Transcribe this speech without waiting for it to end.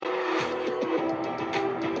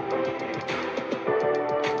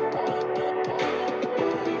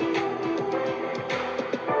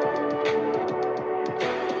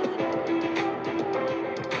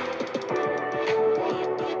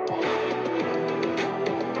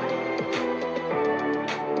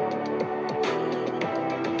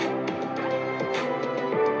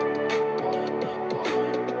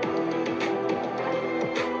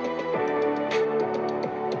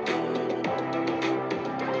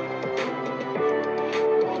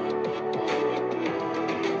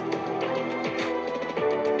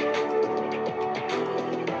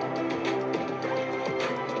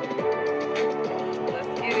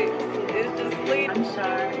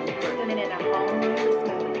All hands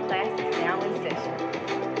smooth. Class is now in session.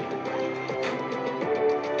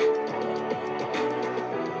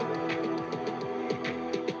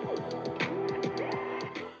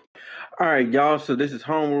 All right, y'all. So this is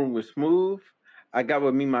Homeroom with Smooth. I got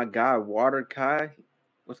with me my guy LetheWaterKai.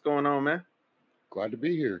 What's going on, man? Glad to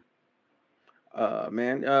be here.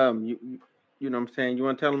 Man, you know what I'm saying? You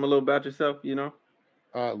want to tell them a little about yourself, you know?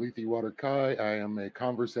 LetheWaterKai. I am a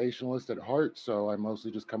conversationalist at heart, so I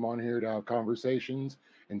mostly just come on here to have conversations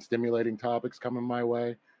and stimulating topics coming my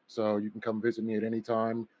way. So you can come visit me at any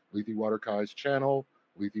time. LetheWaterKai's channel,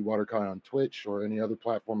 LetheWaterKai on Twitch, or any other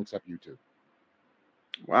platform except YouTube.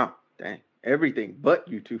 Wow, dang. Everything but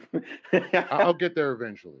YouTube. I'll get there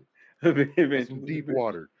eventually. That's some deep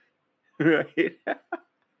water. Right.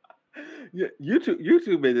 Yeah,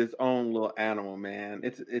 YouTube is its own little animal, man.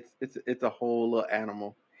 It's a whole little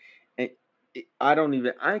animal. And I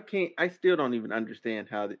still don't even understand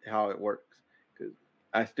how it works, because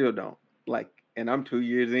I still don't, like, and I'm 2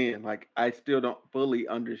 years in, like, I still don't fully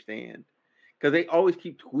understand, because they always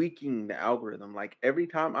keep tweaking the algorithm. Like, every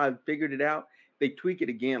time I've figured it out, they tweak it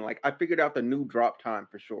again. Like, I figured out the new drop time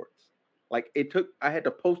for shorts. Like, I had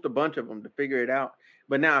to post a bunch of them to figure it out,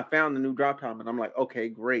 but now I found the new drop time, and I'm like, okay,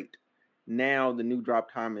 great. Now the new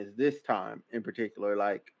drop time is this time in particular,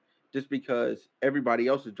 like, just because everybody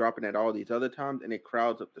else is dropping at all these other times, and it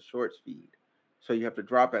crowds up the shorts feed. So you have to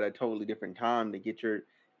drop at a totally different time to get your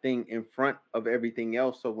thing in front of everything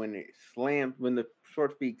else. So when when the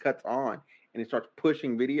short feed cuts on and it starts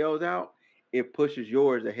pushing videos out, it pushes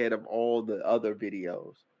yours ahead of all the other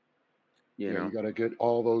videos. You know? You got to get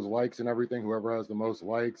all those likes and everything. Whoever has the most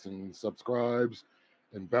likes and subscribes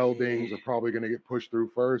and bell dings are probably going to get pushed through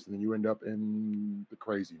first, and then you end up in the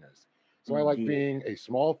craziness. So I like being a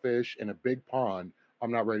small fish in a big pond.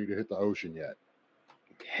 I'm not ready to hit the ocean yet.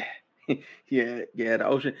 Yeah, the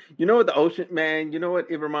ocean. You know what the ocean, man? You know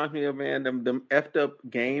what it reminds me of, man? Them effed up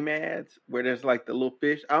game ads where there's like the little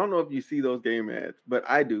fish. I don't know if you see those game ads, but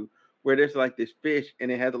I do. Where there's like this fish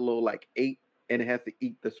and it has a little like 8, and it has to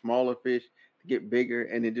eat the smaller fish to get bigger,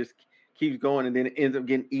 and it just keeps going, and then it ends up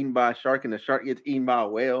getting eaten by a shark, and the shark gets eaten by a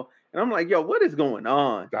whale. And I'm like, yo, what is going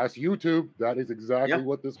on? That's YouTube. That is exactly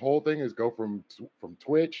what this whole thing is. Go from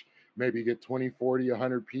Twitch, maybe get 20, 40,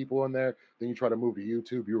 100 people in there. Then you try to move to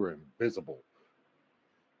YouTube, you were invisible.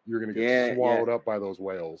 You're going to get swallowed up by those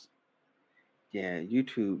whales. Yeah,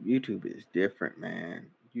 YouTube is different, man.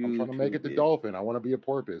 I'm trying to make it the dolphin. I want to be a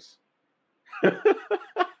porpoise.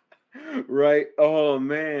 Right. Oh,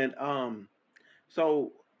 man.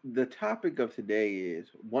 So the topic of today is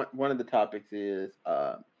one of the topics is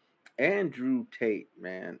Andrew Tate,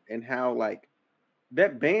 man, and how, like,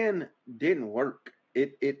 that ban didn't work.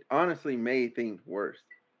 It honestly made things worse.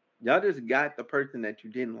 Y'all just got the person that you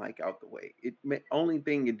didn't like out the way. Only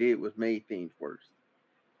thing it did was made things worse,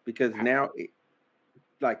 because now,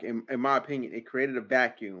 like, in my opinion, it created a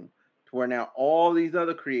vacuum to where now all these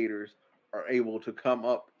other creators are able to come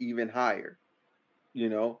up even higher, you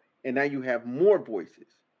know, and now you have more voices.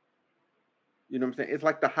 You know what I'm saying? It's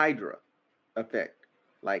like the Hydra effect.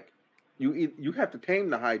 Like, you have to tame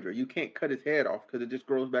the Hydra. You can't cut his head off because it just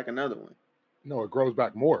grows back another one. No, it grows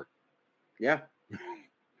back more. Yeah.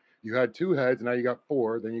 You had 2 heads, now you got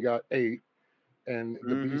 4, then you got 8, and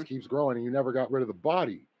the beast keeps growing, and you never got rid of the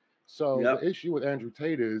body. So the issue with Andrew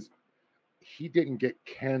Tate is he didn't get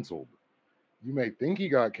canceled. You may think he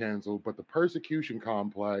got canceled, but the persecution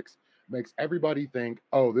complex makes everybody think,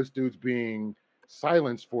 oh, this dude's being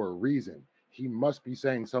silenced for a reason. He must be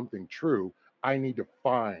saying something true. I need to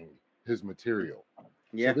find his material.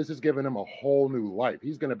 So this has given him a whole new life.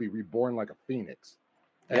 He's going to be reborn like a phoenix.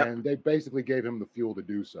 And they basically gave him the fuel to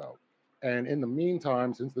do so. And in the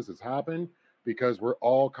meantime, since this has happened, because we're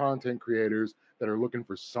all content creators that are looking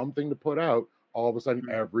for something to put out, all of a sudden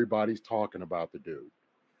everybody's talking about the dude.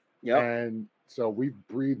 And so we've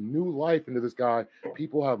breathed new life into this guy.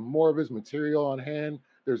 People have more of his material on hand.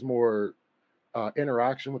 There's more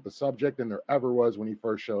interaction with the subject than there ever was when he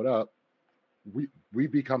first showed up.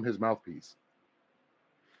 We've become his mouthpiece.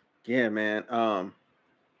 Yeah, man.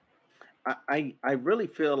 I really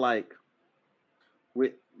feel like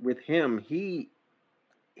with him, he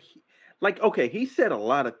like, okay, he said a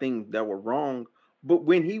lot of things that were wrong, but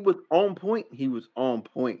when he was on point, he was on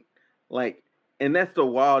point. Like, and that's the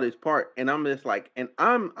wildest part. And I'm just like, and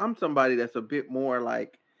I'm somebody that's a bit more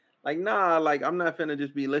like nah, like, I'm not finna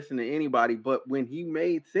just be listening to anybody. But when he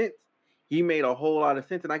made sense, he made a whole lot of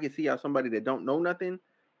sense, and I can see how somebody that don't know nothing,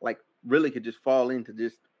 like, really could just fall into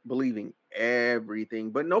just believing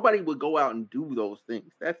everything. But nobody would go out and do those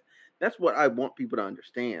things. That's what I want people to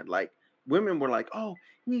understand. Like, women were like, "Oh,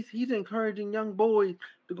 he's encouraging young boys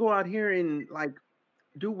to go out here and like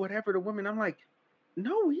do whatever to women." I'm like,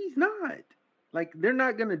 "No, he's not. Like, they're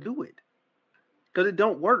not gonna do it because it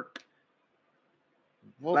don't work."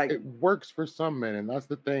 Well, Like, it works for some men, and that's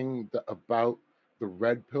the thing about the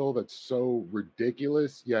red pill that's so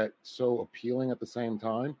ridiculous yet so appealing at the same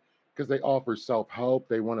time. Because they offer self-help,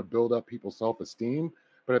 they want to build up people's self-esteem,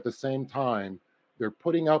 but at the same time, they're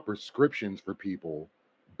putting out prescriptions for people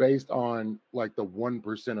based on like the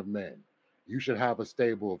 1% of men. You should have a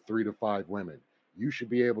stable of 3 to 5 women. You should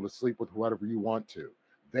be able to sleep with whoever you want to.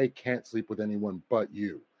 They can't sleep with anyone but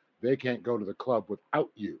you. They can't go to the club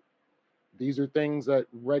without you. These are things that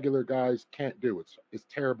regular guys can't do. It's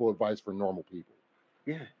terrible advice for normal people.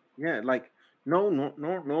 yeah, yeah, like no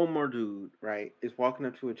more dude, right, is walking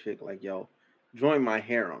up to a chick like, "Yo, join my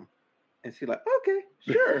harem," and she like, "Okay,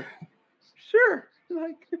 sure, sure."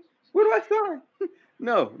 Like, where do I start?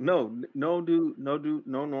 No normal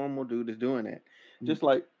dude is doing that. Just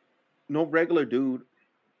like no regular dude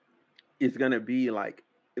is gonna be like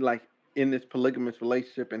in this polygamous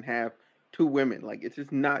relationship and have 2 women. Like, it's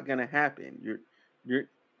just not gonna happen. You're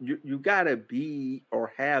you gotta be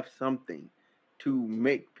or have something to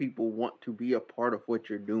make people want to be a part of what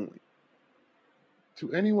you're doing.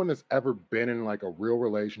 To anyone that's ever been in like a real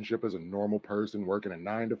relationship as a normal person, working a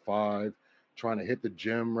 9 to 5, trying to hit the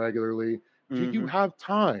gym regularly, do you Mm-hmm. have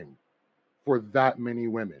time for that many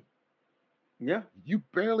women? Yeah. You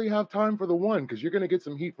barely have time for the one because you're gonna get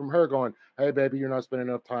some heat from her going, "Hey, baby, you're not spending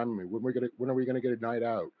enough time with me. When are we gonna get a night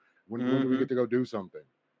out? When do we Mm-hmm. get to go do something?"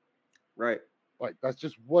 Right. Like that's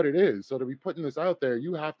just what it is. So to be putting this out there,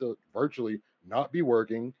 you have to virtually not be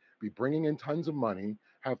working, be bringing in tons of money,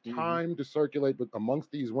 have Mm-hmm. time to circulate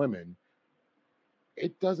amongst these women.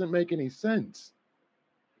 It doesn't make any sense.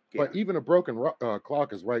 Yeah. But even a broken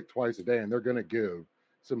clock is right twice a day, and they're going to give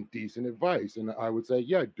some decent advice. And I would say,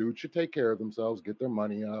 yeah, dudes should take care of themselves, get their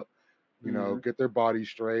money up, Mm-hmm. get their body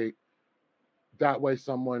straight. That way,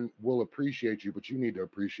 someone will appreciate you, but you need to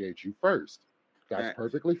appreciate you first. That's Facts.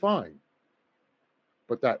 perfectly fine.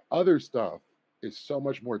 But that other stuff is so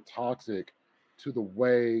much more toxic to the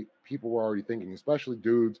way people were already thinking, especially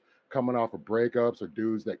dudes coming off of breakups or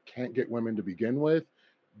dudes that can't get women to begin with.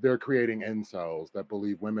 They're creating incels that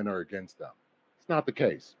believe women are against them. It's not the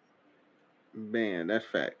case. Man, that's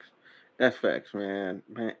facts. That's facts, man.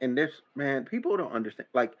 Man, and this man, people don't understand.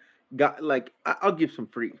 Like, got like I'll give some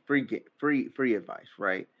free advice,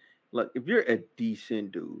 right? Look, if you're a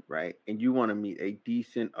decent dude, right, and you want to meet a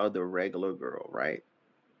decent other regular girl, right,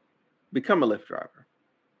 become a Lyft driver.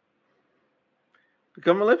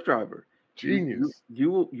 Become a Lyft driver. Genius.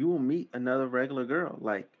 You will meet another regular girl.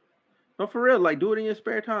 Like, no, for real. Like, do it in your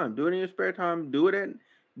spare time. Do it in your spare time. Do it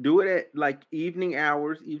at like evening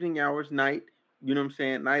hours, night. You know what I'm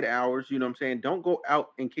saying? Night hours. You know what I'm saying? Don't go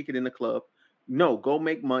out and kick it in the club. No, go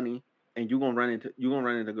make money, and you're gonna run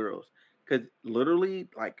into girls. Cause literally,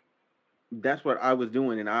 like, that's what I was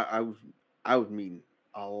doing, and I was meeting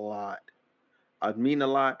a lot. I was meeting a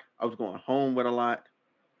lot. I was going home with a lot.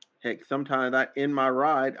 Heck, sometimes I in my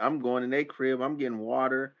ride, I'm going in their crib. I'm getting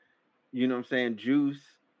water. You know what I'm saying? Juice,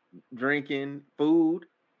 drinking, food.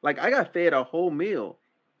 Like, I got fed a whole meal.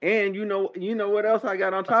 And you know what else I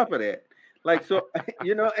got on top of that? Like, so,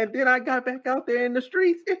 and then I got back out there in the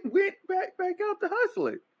streets and went back out to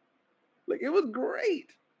hustling. Like, it was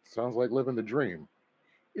great. Sounds like living the dream.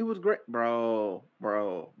 It was great, bro.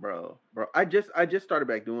 I just started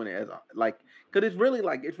back doing it as like, cause it's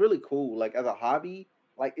really cool. Like, as a hobby,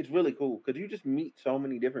 like, it's really cool because you just meet so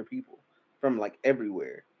many different people from like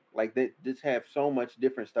everywhere. Like, they just have so much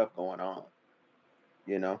different stuff going on.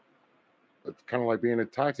 You know? It's kind of like being a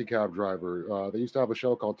taxi cab driver. They used to have a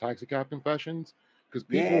show called Taxi Cab Confessions because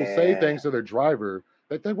people will say Yeah. things to their driver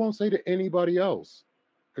that they won't say to anybody else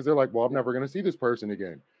because they're like, well, I'm never going to see this person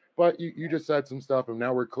again. But you just said some stuff and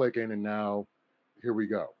now we're clicking and now here we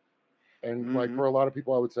go. And like Mm-hmm. for a lot of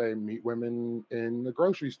people, I would say meet women in the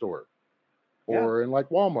grocery store Yeah. or in like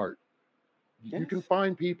Walmart. You can Yes.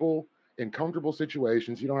 find people in comfortable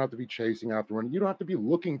situations. You don't have to be chasing after one. You don't have to be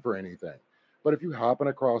looking for anything. But if you happen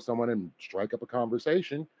across someone and strike up a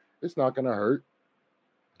conversation, it's not going to hurt.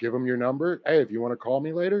 Give them your number. Hey, if you want to call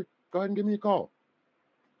me later, go ahead and give me a call.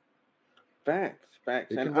 Facts. It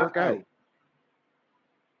And can I, work I out.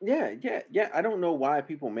 yeah. I don't know why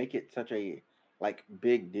people make it such a like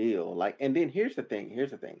big deal. Like, and then here's the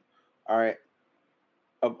thing. All right,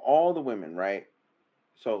 of all the women, right?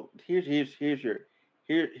 So here's your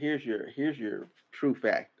true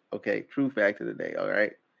fact. Okay, true fact of the day. All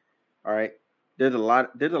right. There's a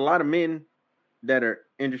lot of men that are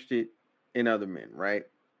interested in other men, right?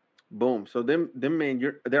 Boom. So them men,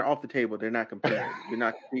 they're off the table. They're not competing. You're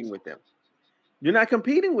not competing with them. You're not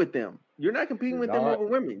competing with them. You're not competing You're with them not. over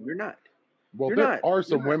women. You're not. Well, You're there not. are You're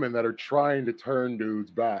some not. women that are trying to turn dudes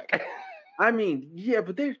back. I mean, yeah,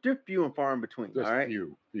 but they're few and far in between. Just All right,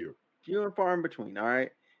 few. few and far in between. All right.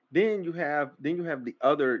 Then you have the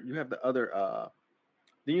other. You have the other.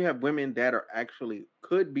 Then you have women that are actually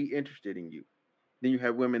could be interested in you. Then you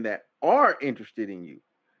have women that are interested in you.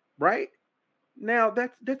 Right now,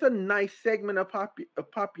 that's a nice segment of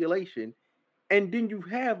population. And then you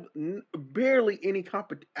have barely any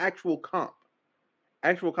actual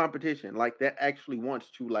competition like that actually wants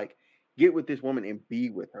to like get with this woman and be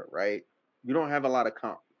with her, right? You don't have a lot of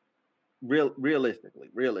comp. Realistically,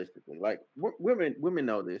 like women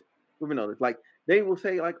know this. Women know this. Like they will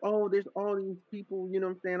say, like, "Oh, there's all these people." You know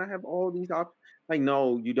what I'm saying? I have all these options. Like,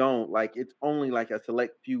 no, you don't. Like, it's only like a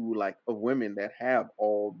select few, like, of women that have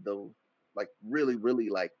all those, like, really, really,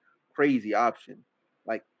 like, crazy options.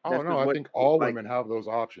 Like, Oh that's no, just I what, think all like, women have those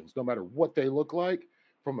options, no matter what they look like.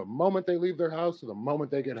 From the moment they leave their house to the moment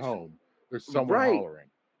they get home, there's someone right? hollering.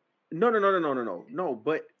 No.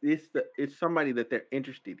 But it's somebody that they're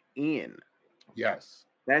interested in. Yes.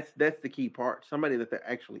 That's the key part. Somebody that they're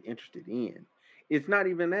actually interested in. It's not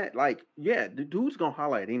even that. Like, yeah, the dude's gonna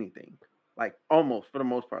holler at anything. Like almost for the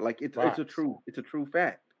most part. Like Facts. it's a true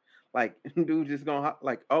fact. Like dude's just gonna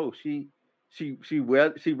like, oh, she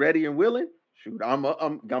ready and willing. Shoot,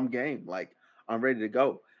 I'm game. Like I'm ready to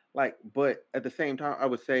go. Like, but at the same time, I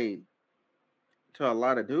would say to a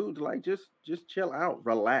lot of dudes, like just chill out,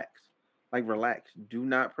 relax. Like relax. Do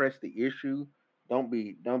not press the issue. Don't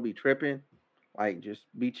be tripping. Like just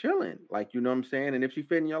be chilling. Like you know what I'm saying? And if she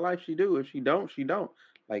fit in your life, she do. If she don't, she don't.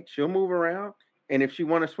 Like she'll move around. And if she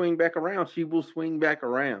wanna swing back around, she will swing back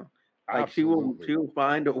around. Like Absolutely. she'll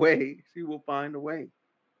find a way. She will find a way.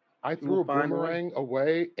 I She will threw a find a way. boomerang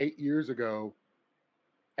away 8 years ago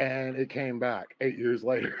and it came back 8 years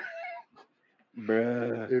later.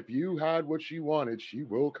 Bruh. If you had what she wanted, she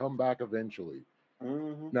will come back eventually.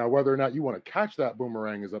 Mm-hmm. Now, whether or not you want to catch that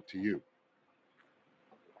boomerang is up to you.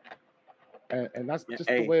 And that's Yeah, just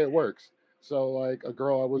the hey. way it works. So, like a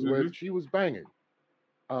girl I was with, Mm-hmm. she was banging.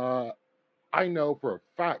 Uh, I know for a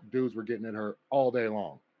fact dudes were getting at her all day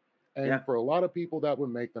long. Yeah. And for a lot of people, that would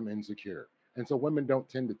make them insecure. And so women don't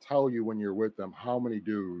tend to tell you when you're with them how many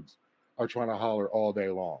dudes are trying to holler all day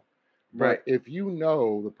long. Right. But if you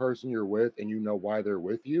know the person you're with and you know why they're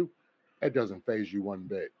with you, it doesn't phase you one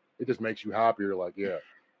bit. It just makes you happier. Like, yeah,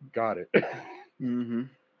 got it. Mm-hmm.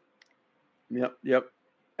 Yep.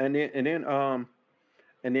 And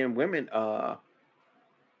then women what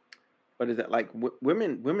is that like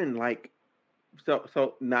women like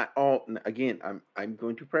so not all again I'm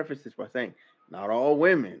going to preface this by saying not all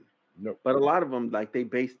women Nope. but a lot of them like they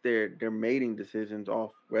base their mating decisions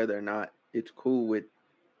off whether or not it's cool with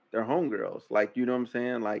their homegirls, like you know what I'm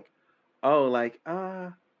saying, like oh like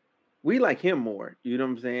we like him more, you know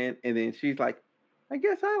what I'm saying, and then she's like I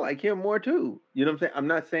guess I like him more too, you know what I'm saying. I'm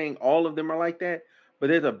not saying all of them are like that, but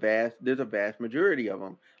there's a vast majority of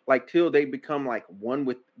them, like till they become like one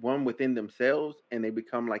within themselves and they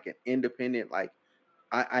become like an independent like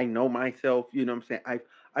I know myself, you know what I'm saying?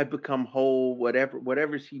 I've become whole,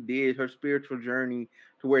 whatever she did, her spiritual journey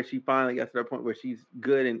to where she finally got to that point where she's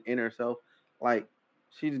good in herself, like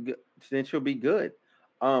she's good, then she'll be good.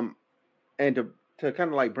 Um and to kind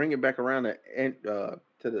of like bring it back around to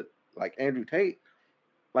the like Andrew Tate,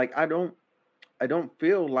 like I don't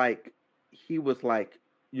feel like he was like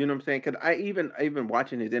you know what I'm saying? Because I even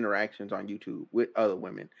watching his interactions on YouTube with other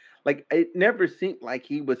women, like it never seemed like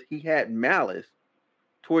he had malice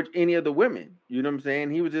towards any of the women. You know what I'm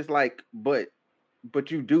saying? He was just like, but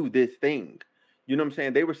you do this thing. You know what I'm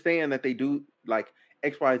saying? They were saying that they do like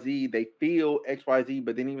XYZ, they feel XYZ,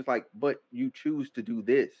 but then he was like, but you choose to do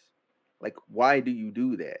this. Like, why do you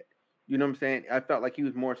do that? You know what I'm saying? I felt like he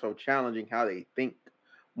was more so challenging how they think,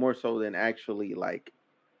 more so than actually like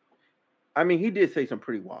I mean, he did say some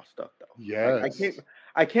pretty wild stuff though. Like Yes.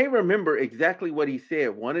 I can't remember exactly what he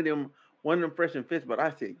said. One of them fresh and fits, but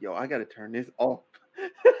I said, yo, I gotta turn this off.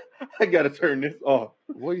 I gotta turn this off.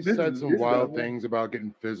 Well, he This said is some this is wild a things about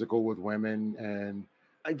getting physical with women, and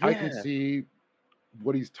I can yeah. see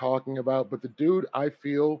what he's talking about. But the dude, I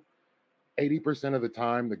feel 80% of the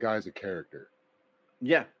time, the guy's a character.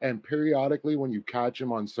 Yeah. And periodically, when you catch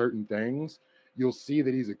him on certain things, you'll see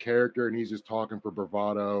that he's a character and he's just talking for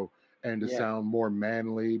bravado and to Yeah. sound more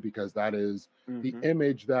manly because that is the Hmm.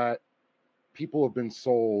 image that people have been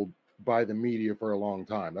sold by the media for a long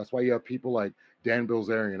time. That's why you have people like Dan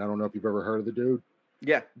Bilzerian. I don't know if you've ever heard of the dude.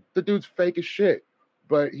 Yeah. The dude's fake as shit,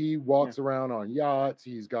 but he Yeah. walks around on yachts.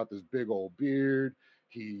 He's got this big old beard.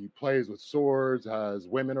 He plays with swords, has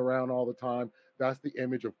women around all the time. That's the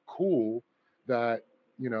image of cool that,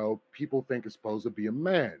 people think is supposed to be a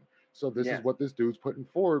man. So this is Yeah. what this dude's putting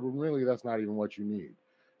forward when really that's not even what you need.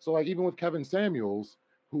 So like even with Kevin Samuels,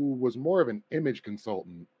 who was more of an image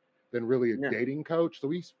consultant than really a Yeah. dating coach. So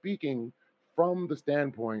he's speaking from the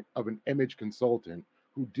standpoint of an image consultant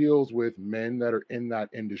who deals with men that are in that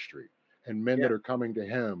industry and men that Yeah. are coming to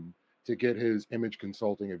him to get his image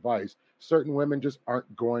consulting advice. Certain women just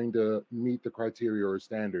aren't going to meet the criteria or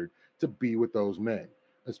standard to be with those men,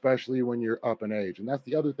 especially when you're up in age. And that's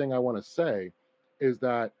the other thing I want to say is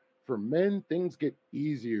that for men, things get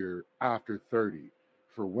easier after 30.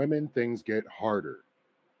 For women, things get harder.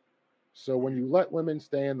 So when you let women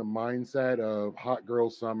stay in the mindset of hot girl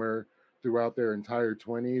summer throughout their entire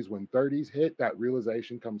 20s, when 30s hit, that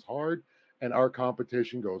realization comes hard and our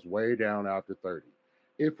competition goes way down after 30.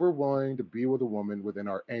 If we're willing to be with a woman within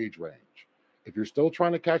our age range, if you're still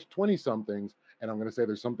trying to catch 20 somethings, and I'm going to say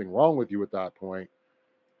there's something wrong with you at that point,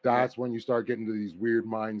 Yeah. that's when you start getting to these weird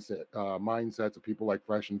mindsets of people like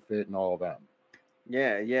Fresh and Fit and all of them.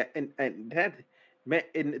 Yeah, yeah, and that man,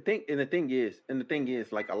 and the thing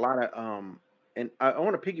is, like a lot of and I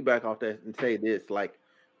want to piggyback off that and say this, like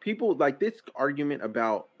people like this argument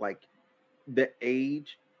about like the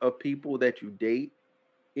age of people that you date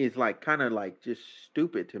is like kind of like just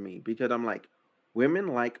stupid to me because I'm like, women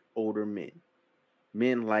like older men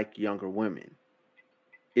like younger women.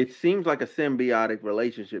 It seems like a symbiotic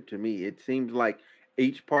relationship to me. It seems like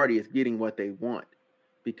each party is getting what they want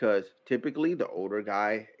because typically the older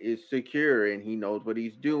guy is secure and he knows what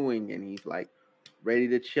he's doing and he's like ready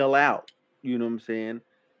to chill out. You know what I'm saying?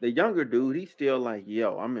 The younger dude, he's still like,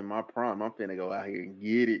 yo, I'm in my prime. I'm finna go out here and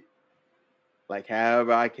get it like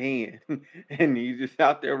however I can. And he's just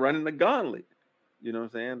out there running the gauntlet. You know what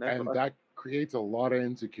I'm saying? That's And what that creates a lot of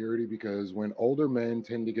insecurity because when older men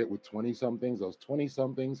tend to get with 20 somethings, those 20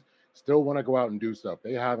 somethings still want to go out and do stuff.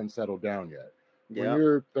 They haven't settled down yet. When yeah.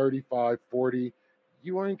 you're 35, 40,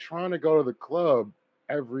 you ain't trying to go to the club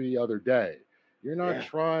every other day. You're not Yeah.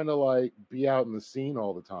 trying to like be out in the scene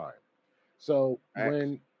all the time. So X.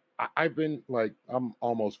 when I've been like, I'm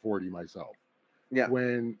almost 40 myself. Yeah.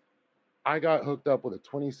 When I got hooked up with a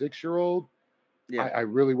 26-year-old, Yeah. I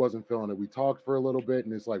really wasn't feeling it. We talked for a little bit,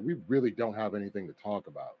 and it's like we really don't have anything to talk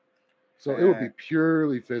about. So it would be Fact.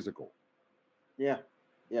 purely physical. Yeah.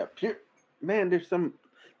 Yeah. Pure man, there's something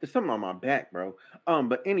on my back, bro.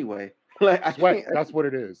 But anyway, like Sweat, that's what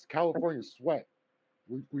it is. California sweat.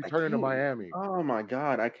 We I turn into can't Miami. oh my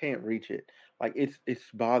god, I can't reach it. Like it's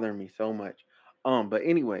bothering me so much. But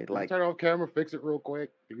anyway, Can you like turn off camera, fix it real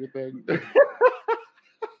quick? Do your thing.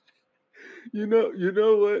 you know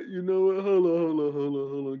what?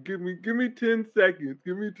 Hold on. Give me 10 seconds.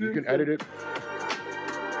 Give me You 10 can edit seconds. it.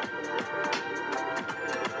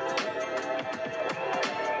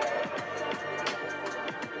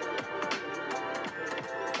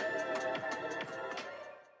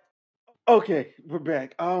 Okay, we're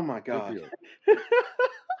back. Oh my Good god. deal.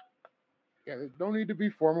 Yeah, there's no need to be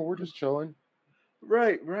formal. We're just chilling.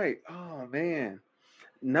 Right. Oh man.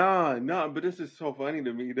 Nah, but this is so funny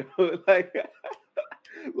to me though. Like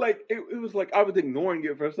it was like I was ignoring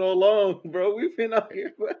it for so long, bro. We've been out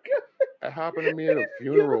here. It happened to me at a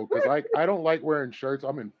funeral because I don't like wearing shirts.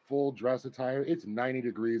 I'm in full dress attire. It's 90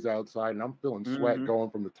 degrees outside, and I'm feeling sweat hmm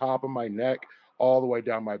going from the top of my neck all the way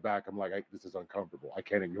down my back. I'm like, this is uncomfortable. I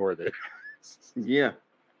can't ignore this. Yeah,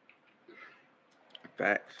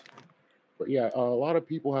 facts. But yeah, a lot of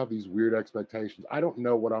people have these weird expectations. I don't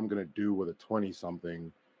know what I'm going to do with a 20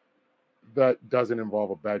 something that doesn't involve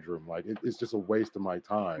a bedroom. Like, it's just a waste of my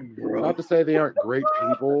time. Bro. Not to say they aren't great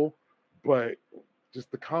people, but just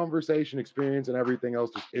the conversation experience and everything else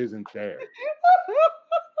just isn't there.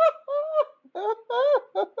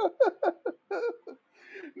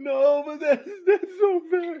 No, but that's so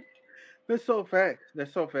facts.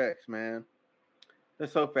 That's so facts, man.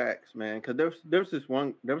 That's so facts, man. Cause there was this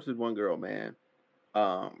one girl, man.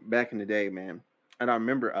 Back in the day, man, and I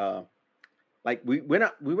remember like we went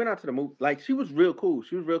out to the movie. Like she was real cool.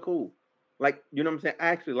 She was real cool. Like you know what I'm saying. I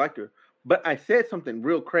actually liked her, but I said something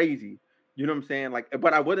real crazy. You know what I'm saying? Like,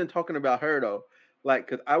 but I wasn't talking about her though. Like,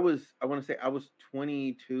 cause I want to say I was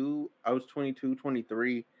 22. I was 22,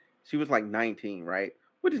 23. She was like 19, right?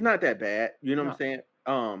 Which is not that bad. You know what I'm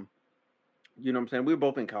No, saying? You know what I'm saying? We were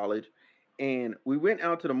both in college and we went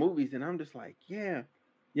out to the movies and I'm just like, yeah.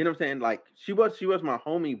 You know what I'm saying? Like she was my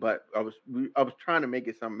homie, but I was trying to make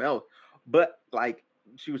it something else. But like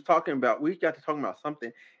she was talking about we got to talking about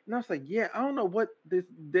something and I was like, yeah, I don't know what this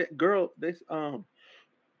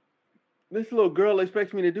little girl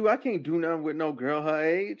expects me to do. I can't do nothing with no girl her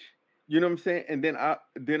age. You know what I'm saying? And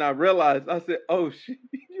then I realized, I said, "Oh shit,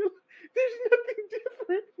 there's nothing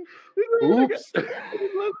different." This is like Oops.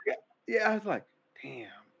 yeah, I was like, "Damn,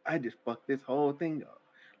 I just fucked this whole thing up."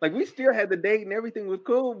 Like we still had the date and everything was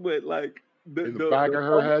cool, but like In the back the of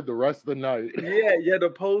her post, head the rest of the night. yeah, the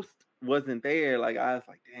post wasn't there. Like I was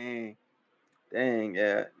like, dang,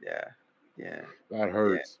 yeah, That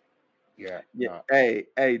yeah. hurts. Yeah, Yeah, nah.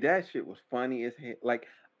 hey, that shit was funny as hell. Like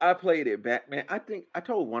I played it back, man. I think I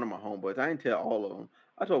told one of my homeboys. I didn't tell all of them.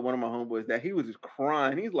 I told one of my homeboys that he was just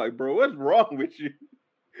crying. He's like, "Bro, what's wrong with you?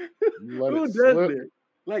 You let it Who does slip. this?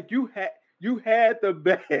 Like you had the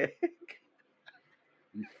bag,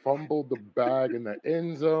 You fumbled the bag in the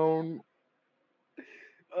end zone.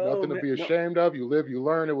 oh Nothing to man, be no, ashamed of. You live, you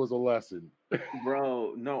learn. It was a lesson.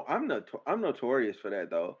 bro, no. I'm notorious for that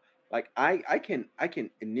though. Like I can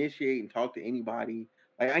initiate and talk to anybody.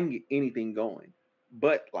 Like I can get anything going,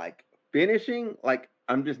 but like finishing, like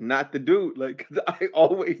I'm just not the dude. Like 'cause I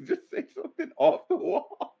always just say something off the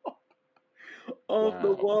wall, off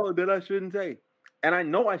the Wow. wall that I shouldn't say, and I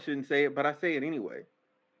know I shouldn't say it, but I say it anyway.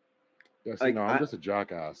 Yes, Like I'm I just a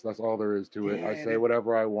jackass. That's all there is to it. I yeah, say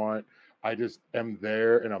whatever I want. I just am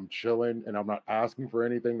there and I'm chilling and I'm not asking for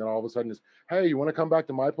anything. Then all of a sudden it's, hey, you want to come back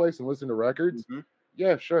to my place and listen to records? mhm,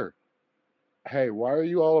 Yeah, sure. Hey, why are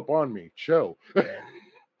you all up on me? Chill.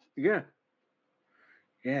 yeah,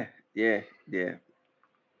 yeah, yeah, yeah,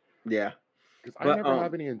 yeah. Because I But never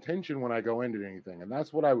have any intention when I go into anything. And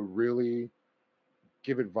that's what I would really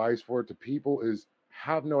give advice for to people is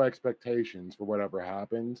have no expectations for whatever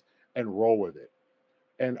happens and roll with it.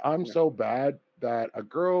 And I'm yeah, so bad that a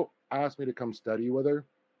girl asked me to come study with her,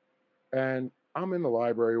 and I'm in the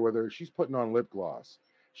library with her. She's putting on lip gloss.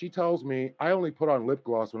 She tells me I only put on lip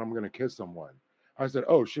gloss when I'm going to kiss someone. I said,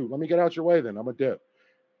 oh, shoot, let me get out your way then. I'm a dip.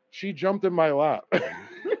 She jumped in my lap.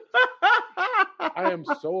 I am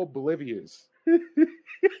so oblivious.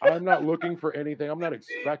 I'm not looking for anything. I'm not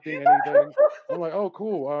expecting anything. I'm like, oh,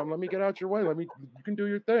 cool. Let me get out your way. You can do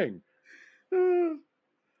your thing.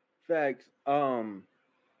 Facts.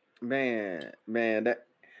 Man, that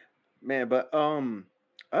man, but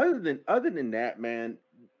other than that, man,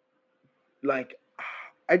 like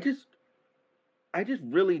I just I just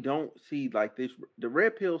really don't see like this. The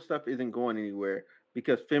red pill stuff isn't going anywhere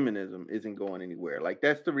because feminism isn't going anywhere. Like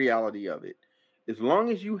that's the reality of it. As long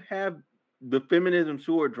as you have the feminism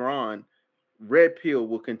sword drawn, red pill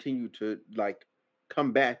will continue to like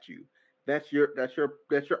combat you. That's your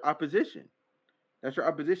opposition. That's your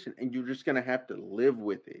opposition, and you're just gonna have to live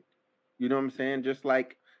with it. You know what I'm saying? Just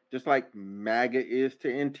like MAGA is to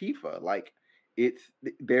Antifa. Like it's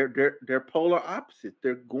they're polar opposites.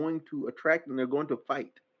 They're going to attract and they're going to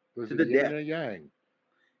fight There's to a the yin and death. a yang.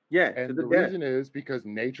 Yeah, to And the the death. reason is because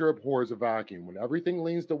nature abhors a vacuum. When everything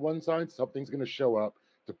leans to one side, something's going to show up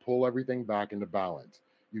to pull everything back into balance.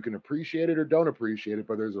 You can appreciate it or don't appreciate it,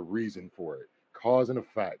 but there's a reason for it. Cause and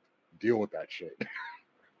effect. Deal with that shit.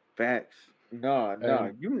 Facts. No,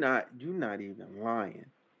 And no, you not even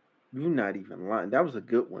lying. You not even lying. That was a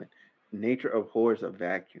good one. Nature abhors a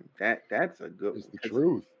vacuum. That's a good it's one. the 'Cause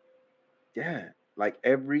truth. yeah, like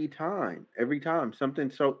every time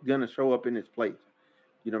something's gonna show up in its place.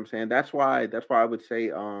 You know what I'm saying? That's why I would say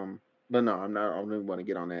but no, I'm not I don't even want to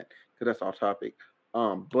get on that because that's off topic.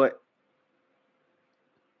 But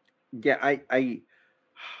yeah, I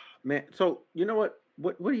man, so you know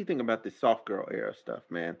what do you think about this soft girl era stuff,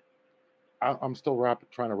 man? I'm still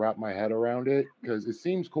trying to wrap my head around it because it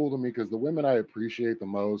seems cool to me because the women I appreciate the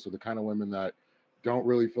most are the kind of women that don't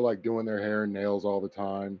really feel like doing their hair and nails all the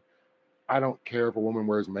time. I don't care if a woman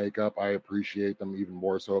wears makeup. I appreciate them even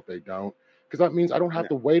more so if they don't because that means I don't have Yeah.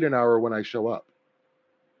 to wait an hour when I show up.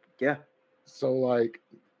 Yeah. So like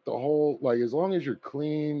the whole like as long as you're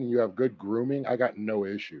clean and you have good grooming, I got no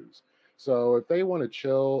issues. So if they want to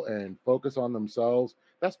chill and focus on themselves,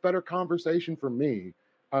 that's better conversation for me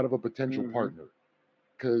out of a potential Hmm. partner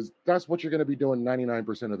because that's what you're going to be doing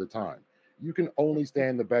 99% of the time. You can only stay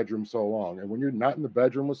in the bedroom so long. And when you're not in the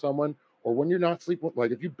bedroom with someone or when you're not sleeping,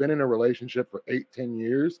 like if you've been in a relationship for 8, 10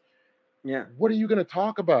 years, Yeah. what are you going to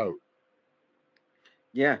talk about?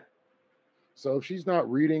 Yeah. So if she's not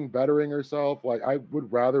reading, bettering herself, like I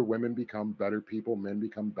would rather women become better people, men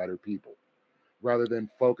become better people, rather than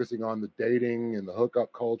focusing on the dating and the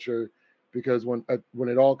hookup culture. Because when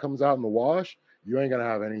it all comes out in the wash, you ain't gonna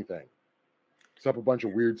have anything except a bunch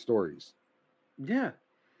of weird stories. Yeah.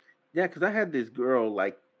 Yeah, because I had this girl,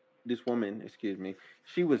 like this woman, excuse me,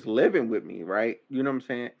 she was living with me, right? You know what I'm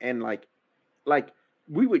saying? And like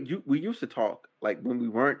we used to talk like when we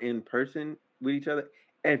weren't in person with each other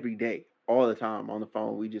every day, all the time on the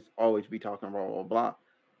phone. We just always be talking blah blah blah.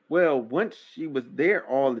 well, once she was there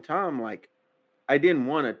all the time, like I didn't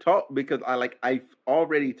want to talk because I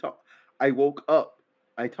already talked. I woke up.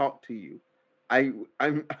 I talked to you.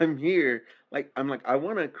 I'm here. Like I'm like I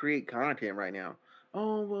want to create content right now.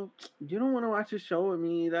 Oh well, you don't want to watch a show with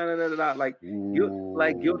me. Da da da da. Da. Like Ooh.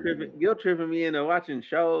 guilt tripping me into watching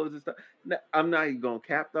shows and stuff. I'm not even gonna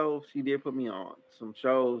cap though. She did put me on some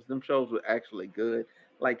shows. Them shows were actually good.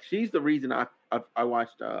 Like she's the reason I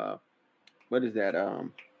watched what is that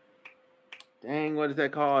dang, what is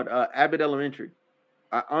that called, Abbott Elementary.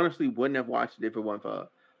 I honestly wouldn't have watched it if it wasn't for her.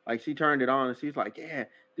 Like she turned it on and she's like, "Yeah,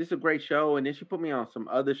 this is a great show." And then she put me on some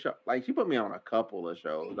other show. Like she put me on a couple of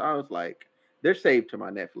shows. I was like, they're saved to my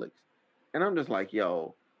Netflix, and I'm just like,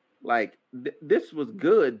 yo, like this was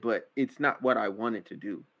good, but it's not what I wanted to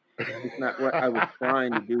do. It's not what I was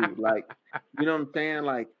trying to do. Like, you know what I'm saying?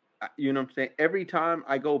 Like, you know what I'm saying? Every time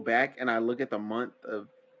I go back and I look at the month of,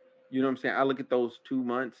 you know what I'm saying? I look at those 2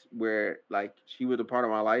 months where like she was a part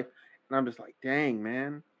of my life, and I'm just like, dang,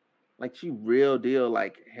 man, like she real deal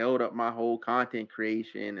like held up my whole content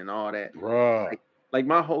creation and all that. Bruh. Like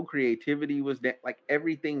my whole creativity was that like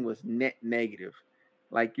everything was net negative.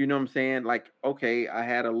 Like you know what I'm saying? Like okay, I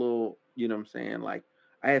had a little, you know what I'm saying? Like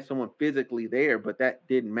I had someone physically there, but that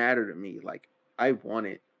didn't matter to me. Like I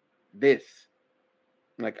wanted this.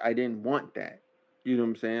 Like I didn't want that. You know what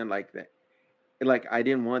I'm saying? Like that. Like I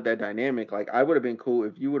didn't want that dynamic. Like I would have been cool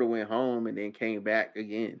if you would have went home and then came back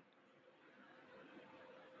again.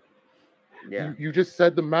 Yeah. You just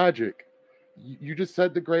said the magic. You just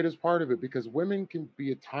said the greatest part of it, because women can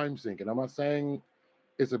be a time sink. And I'm not saying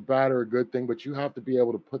it's a bad or a good thing, but you have to be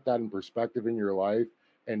able to put that in perspective in your life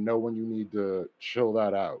and know when you need to chill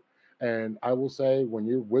that out. And I will say, when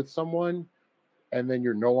you're with someone and then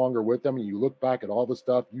you're no longer with them, and you look back at all the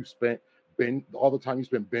stuff you spent, all the time you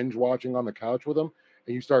spent binge watching on the couch with them,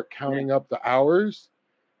 and you start Yeah. counting up the hours,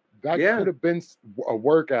 that could Yeah. have been a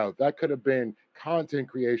workout, that could have been content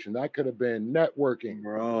creation, that could have been networking,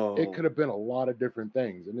 it Bro. could have been a lot of different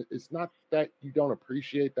things. And it's not that you don't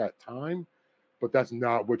appreciate that time, but that's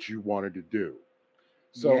not what you wanted to do.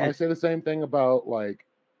 So I Yes. say the same thing about like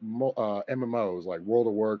MMOs, like World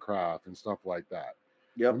of Warcraft and stuff like that.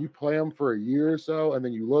 When Yep. you play them for a year or so, and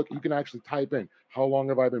then you look, you can actually type in how long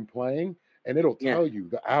have I been playing, and it'll Yeah. tell you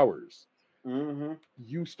the hours. Mm-hmm.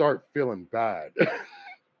 You start feeling bad.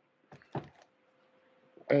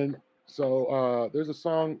 And so there's a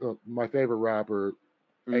song, my favorite rapper,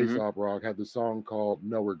 Mm-hmm. Aesop Rock, had this song called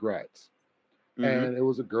No Regrets. Mm-hmm. And it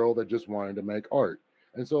was a girl that just wanted to make art.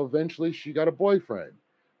 And so eventually she got a boyfriend.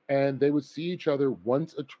 And they would see each other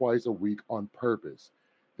once or twice a week on purpose.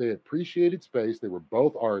 They appreciated space. They were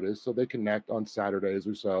both artists, so they connect on Saturdays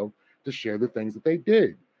or so to share the things that they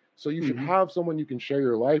did. So you should Mm-hmm. have someone you can share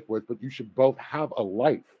your life with, but you should both have a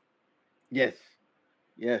life. Yes.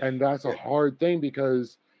 Yes. And that's a Yes. hard thing,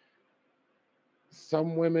 because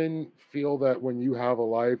some women feel that when you have a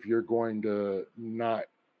life, you're going to not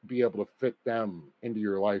be able to fit them into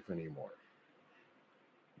your life anymore.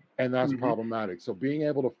 And that's Mm-hmm. problematic. So being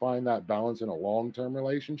able to find that balance in a long-term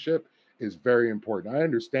relationship is very important. I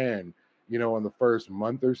understand, in the first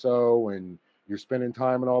month or so when you're spending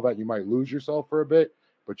time and all that, you might lose yourself for a bit,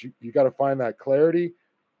 but you got to find that clarity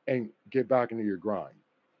and get back into your grind,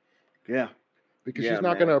 Yeah. because Yeah, she's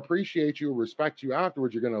not going to man. appreciate you or respect you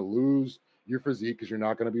afterwards. You're going to lose your physique because you're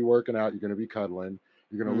not going to be working out. You're going to be cuddling.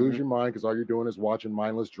 You're going to lose Mm-hmm. your mind because all you're doing is watching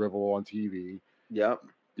mindless drivel on TV. Yep.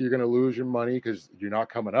 You're going to lose your money because you're not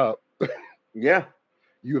coming up. Yeah.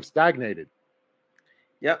 You have stagnated.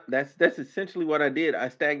 Yep. That's essentially what I did. I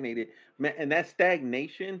stagnated. Man, and that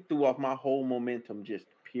stagnation threw off my whole momentum, just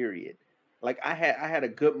period. Like I had a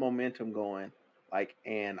good momentum going. Like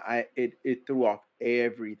and it threw off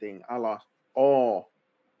everything. I lost all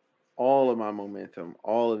all of my momentum,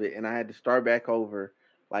 all of it, and I had to start back over,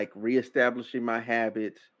 like reestablishing my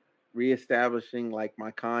habits, reestablishing like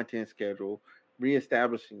my content schedule,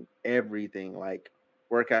 reestablishing everything, like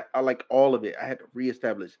workout, I like all of it. I had to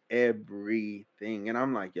reestablish everything, and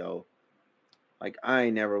I'm like, yo, like I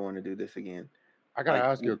ain't never want to do this again. I got to Like,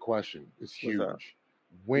 ask you a question. It's what's up? huge.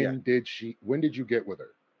 Yeah. When did you get with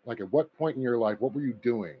her? Like, at what point in your life, what were you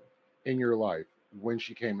doing in your life when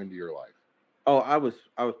she came into your life? Oh, I was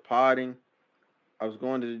potting. I was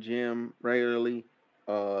going to the gym regularly.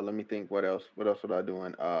 Let me think. What else? What else was I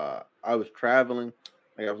doing? I was traveling.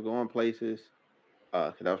 Like I was going places.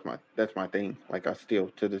 'Cause that's my thing. Like I still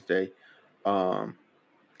to this day. Um,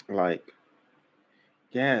 like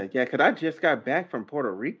yeah, yeah. Cause I just got back from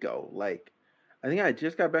Puerto Rico. Like I think I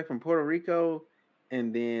just got back from Puerto Rico,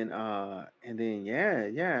 and then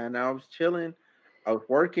yeah, and I was chilling. I was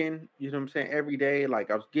working. You know what I'm saying? Every day.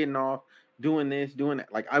 Like I was getting off, doing this, doing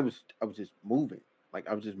that. Like I was just moving. Like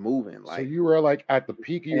I was just moving. So Like, you were like at the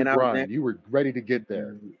peak of your and I was grind. You were ready to get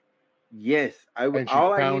there, yes, and she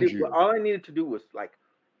all I found needed, you. all I needed to do was like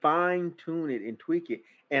fine tune it and tweak it.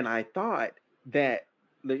 And I thought that,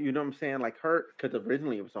 you know what I'm saying, like her, because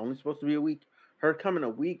originally it was only supposed to be a week. Her coming a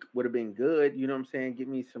week would have been good. You know what I'm saying? Give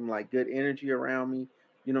me some like good energy around me.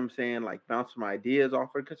 You know what I'm saying? Like bounce some ideas off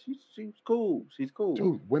her because she's cool. She's cool.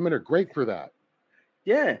 Dude, women are great for that.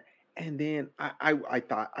 Yeah. And then I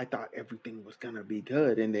thought everything was gonna be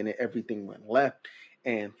good, and then everything went left.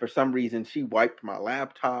 And for some reason, she wiped my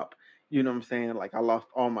laptop. You know what I'm saying? Like I lost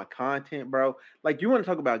all my content, bro. Like you want to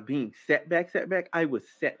talk about being setback? I was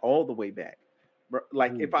set all the way back, bro.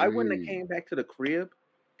 Like Ooh if I wouldn't have wee. came back to the crib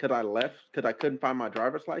because I left because I couldn't find my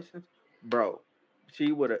driver's license, bro,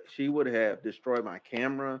 she would have destroyed my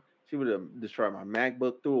camera. She would have destroyed my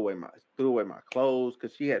MacBook, threw away my clothes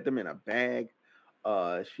because she had them in a bag.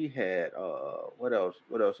 She had what else?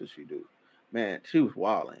 What else did she do? Man, she was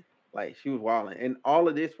wilding. Like she was wilding, and all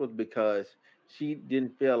of this was because she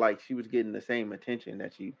didn't feel like she was getting the same attention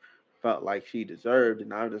that she felt like she deserved.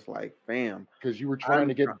 And I was just like, fam, Because you were trying I'm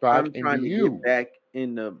to get back I'm into trying to get you. back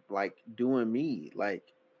into like doing me, like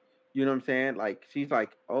you know what I'm saying? Like she's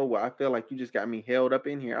like, oh well, I feel like you just got me held up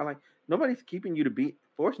in here. I'm like, nobody's keeping you to be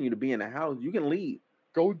forcing you to be in the house. You can leave.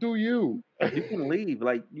 Go do you. You can leave.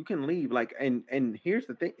 Like you can leave. Like and here's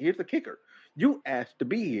the thing. Here's the kicker. You asked to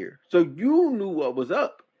be here, so you knew what was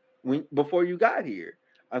up when before you got here.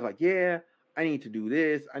 I was like, yeah, I need to do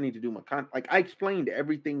this. I need to do my like I explained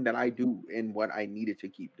everything that I do and what I needed to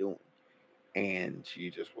keep doing. And she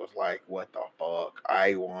just was like, what the fuck?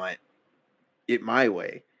 I want it my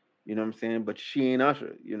way. You know what I'm saying? But she ain't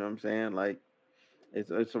Usher. You know what I'm saying? Like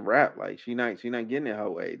it's a wrap. Like she not getting it her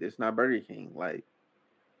way. This not Burger King. Like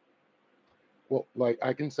Well, like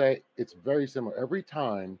I can say it's very similar. Every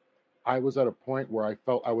time I was at a point where I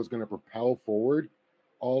felt I was going to propel forward,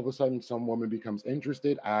 all of a sudden some woman becomes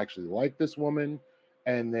interested. I actually like this woman.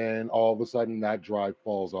 And then all of a sudden that drive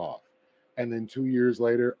falls off. And then 2 years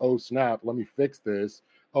later, oh snap, let me fix this.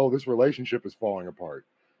 Oh, this relationship is falling apart.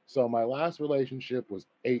 So my last relationship was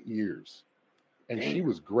 8 years, and she damn.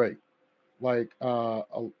 was great. Like a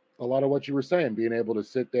lot of what you were saying, being able to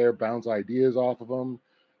sit there, bounce ideas off of them,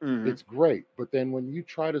 Hmm. it's great. But then when you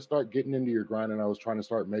try to start getting into your grind, and I was trying to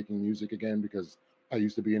start making music again because I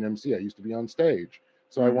used to be an MC, I used to be on stage.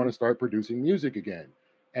 So I want Hmm. to start producing music again.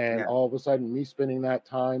 And Yeah. all of a sudden, me spending that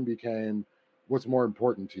time became what's more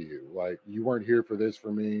important to you. Like, you weren't here for this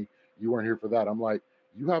for me, you weren't here for that. I'm like,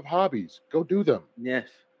 you have hobbies, go do them. Yes.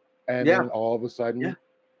 And Yeah. then all of a Yeah. sudden,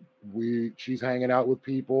 she's hanging out with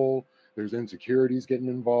people, there's insecurities getting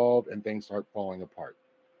involved, and things start falling apart.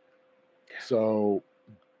 So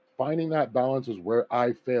finding that balance is where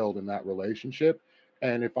I failed in that relationship.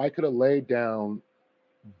 And if I could have laid down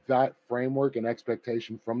that framework and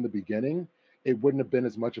expectation from the beginning, it wouldn't have been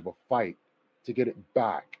as much of a fight to get it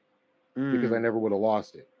back because I Mm. never would have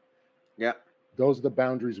lost it. Yeah. Those are the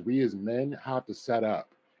boundaries we as men have to set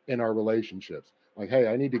up in our relationships. Like, hey,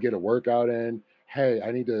 I need to get a workout in. Hey,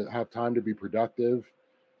 I need to have time to be productive.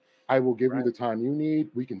 I will give you Right. the time you need.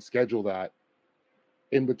 We can schedule that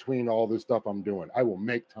in between all this stuff I'm doing. I will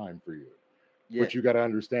make time for you. But Yes. you got to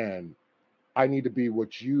understand, I need to be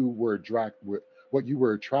what you were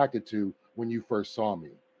attracted to when you first saw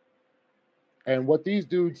me. And what these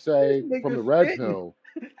dudes This say from nigga the red spitting. pill,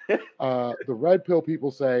 the red pill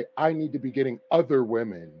people say I need to be getting other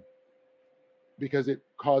women because it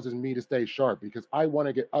causes me to stay sharp. Because I want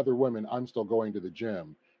to get other women, I'm still going to the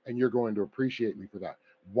gym, and you're going to appreciate me for that.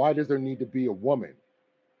 Why does there need to be a woman?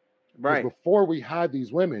 Because Right. before we had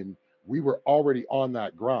these women, we were already on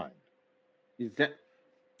that grind. Is that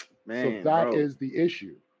So man, that bro? is the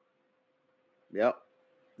issue. Yep.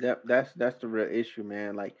 Yep. That's the real issue,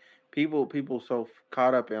 man. Like people so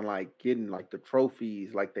caught up in like getting like the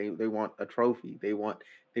trophies, like they want a trophy. They want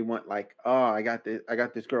like, oh, I got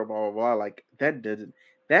this girl, blah blah blah. Like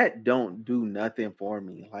that don't do nothing for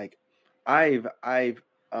me. Like I've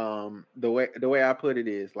the way I put it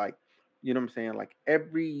is like, you know what I'm saying? Like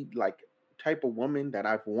every like type of woman that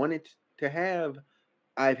I've wanted to have,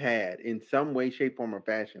 I've had in some way, shape, form, or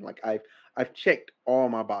fashion. Like I've checked all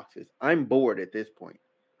my boxes. I'm bored at this point.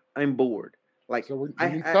 I'm bored. Like So we I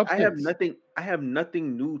need I, I have substance. nothing. I have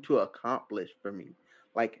nothing new to accomplish for me.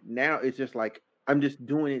 Like now, it's just like I'm just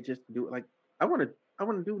doing it just to do it. Like I want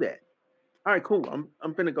to do that. All right, cool.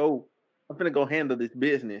 I'm finna go. I'm finna go handle this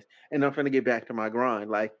business, and I'm finna get back to my grind.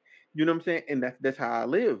 Like you know what I'm saying. And that's how I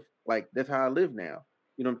live. Like that's how I live now.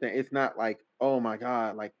 You know what I'm saying. It's not like, oh my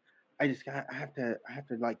god, like I have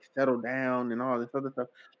to like settle down and all this other stuff.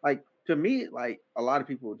 Like to me, like a lot of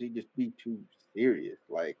people they just be too serious.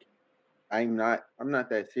 Like I'm not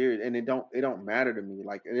that serious, and it don't matter to me.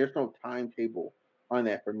 Like there's no timetable on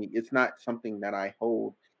that for me. It's not something that I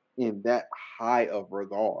hold in that high of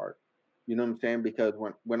regard. You know what I'm saying? Because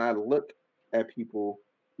when I look at people,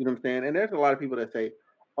 you know what I'm saying, and there's a lot of people that say,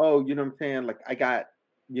 "Oh, you know what I'm saying? Like I got,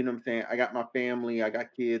 you know what I'm saying? I got my family, I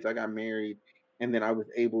got kids, I got married, and then I was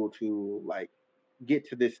able to like get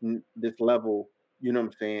to this level, you know what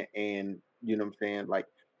I'm saying, and you know what I'm saying, like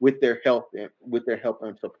with their help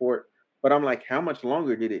and support. But I'm like, how much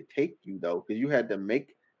longer did it take you though? Because you had to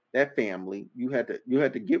make that family, you had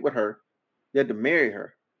to get with her, you had to marry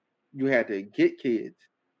her, you had to get kids,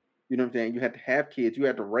 you know what I'm saying? You had to have kids, you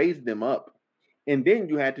had to raise them up, and then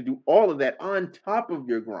you had to do all of that on top of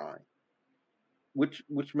your grind, which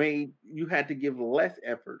made you had to give less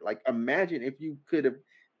effort. Like imagine if you could have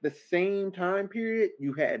the same time period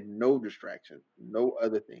you had no distractions, no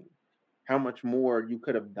other things. How much more you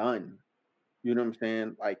could have done. You know what I'm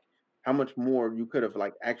saying? Like how much more you could have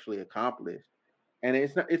like actually accomplished. And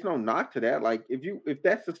it's no knock to that. Like if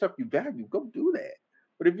that's the stuff you value, go do that.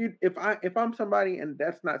 But if I'm somebody and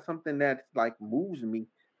that's not something that's like moves me,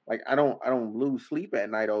 like I don't lose sleep at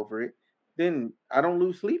night over it, then I don't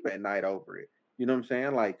lose sleep at night over it. You know what I'm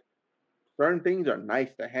saying? Like certain things are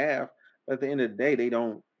nice to have, but at the end of the day, they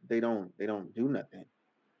don't do nothing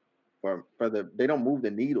for they don't move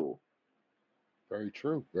the needle. Very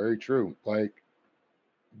true. Very true. Like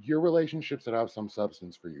your relationships that have some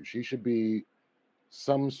substance for you. She should be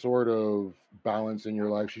some sort of balance in your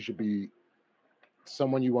life. She should be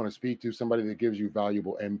someone you want to speak to, somebody that gives you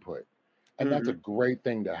valuable input. And that's a Hmm. great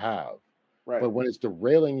thing to have. Right. But when it's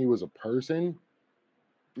derailing you as a person,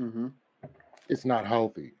 Hmm. it's not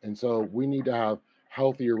healthy. And so we need to have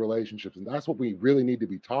healthier relationships. And that's what we really need to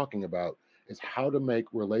be talking about is how to make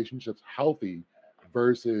relationships healthy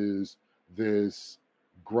versus this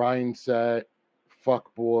grind set,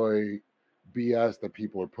 fuckboy BS that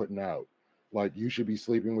people are putting out. Like you should be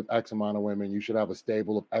sleeping with X amount of women, you should have a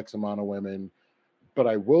stable of X amount of women. But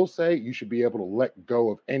I will say you should be able to let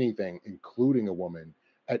go of anything, including a woman,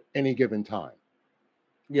 at any given time.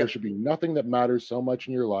 There Yep. should be nothing that matters so much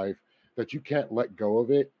in your life that you can't let go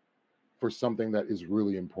of it for something that is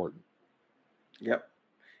really important. Yep.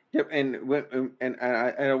 Yep, and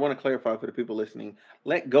I want to clarify for the people listening.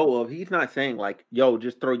 Let go of. He's not saying like, "Yo,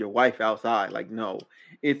 just throw your wife outside." Like, no,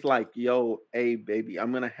 it's like, "Yo, hey, baby,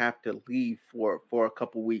 I'm gonna have to leave for a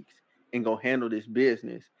couple weeks and go handle this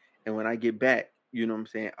business, and when I get back, you know what I'm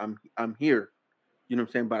saying, I'm here, you know what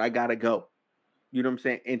I'm saying, but I gotta go." You know what I'm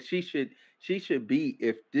saying? And she should be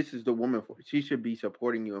if this is the woman for she should be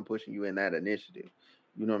supporting you and pushing you in that initiative.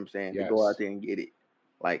 You know what I'm saying? To go out Yes. there and get it.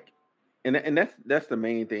 Like and that's the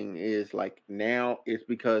main thing is like now it's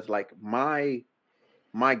because like my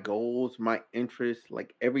goals, my interests,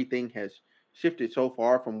 like everything has shifted so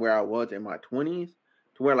far from where I was in my 20s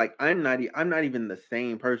to where like I'm not even the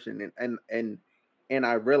same person and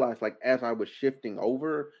I realized like as I was shifting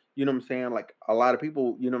over, you know what I'm saying? Like a lot of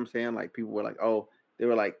people, you know what I'm saying? Like people were like, "Oh, they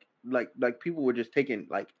were like people were just taking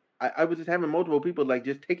like I was just having multiple people like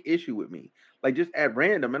just take issue with me, like just at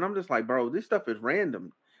random, and I'm just like, bro, this stuff is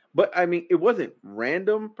random. But I mean, it wasn't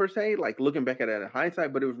random per se, like looking back at it in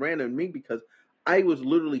hindsight, but it was random to me because I was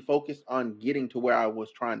literally focused on getting to where I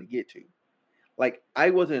was trying to get to. Like I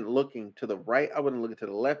wasn't looking to the right, I wasn't looking to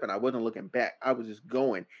the left, and I wasn't looking back. I was just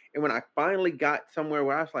going. And when I finally got somewhere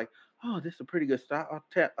where I was like, "Oh, this is a pretty good stop.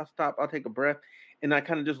 I'll stop. I'll take a breath." And I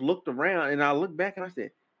kind of just looked around, and I looked back, and I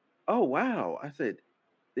said, "Oh wow!" I said,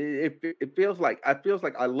 "It feels like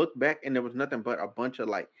I looked back, and there was nothing but a bunch of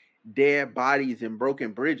like dead bodies and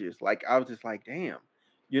broken bridges. Like I was just like, damn."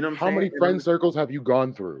 You know what I'm How saying? many And I'm friend circles have you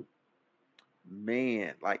gone through?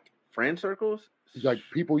 man, like friend circles? Like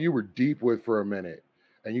people you were deep with for a minute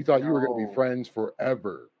and you thought you were going to be Yo, friends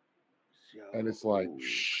forever. And it's like, yo,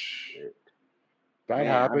 shh, shit. that Man,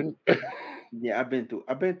 happened. yeah, I've been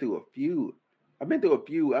through a few. I've been through a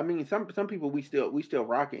few. I mean, some people we still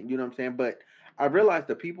rocking, you know what I'm saying? But I realized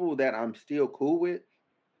the people that I'm still cool with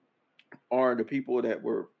are the people that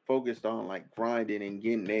were focused on like grinding and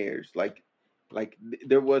getting theirs.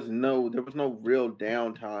 There was no real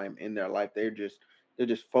downtime in their life. They're just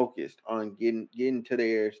focused on getting to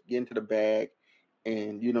theirs, getting to the bag,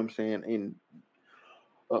 and you know what I'm saying, and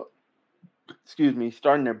uh, excuse me,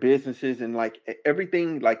 starting their businesses and like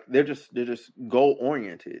everything. Like they're just goal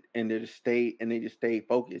oriented and they just stay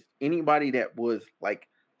focused. Anybody that was like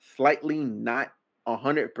slightly not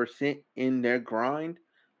 100% in their grind,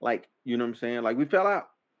 like you know what I'm saying, like we fell out,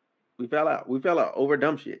 we fell out over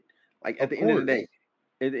dumb shit. Like at Of the end of the day,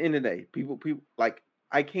 course. At the end of the day, people like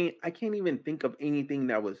I can't even think of anything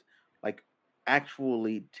that was like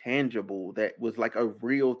actually tangible that was like a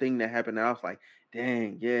real thing that happened. And I was like,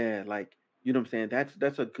 dang, yeah, like you know what I'm saying?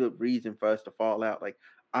 That's a good reason for us to fall out. Like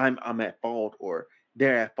I'm at fault or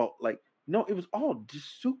they're at fault. Like, no, it was all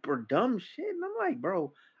just super dumb shit. And I'm like,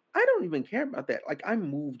 bro, I don't even care about that. Like I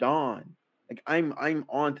moved on. Like I'm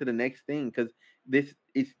on to the next thing because this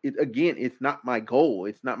is it again, it's not my goal.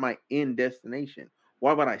 It's not my end destination.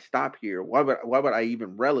 Why would I stop here? Why would I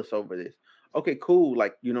even relish over this? Okay, cool.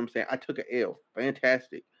 Like, you know what I'm saying? I took an L.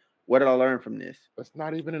 Fantastic. What did I learn from this? That's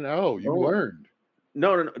not even an L. You Boom. learned.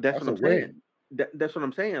 No, no, no. That's That's what a I'm saying. win. That's what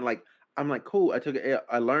I'm saying. Like, I'm like, cool. I took an L.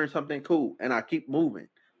 I learned something cool, and I keep moving.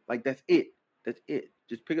 Like, that's it. That's it.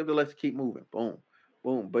 Just pick up the lesson, keep moving. Boom,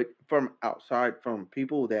 boom. But from outside, from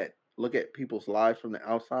people that look at people's lives from the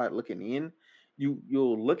outside looking in,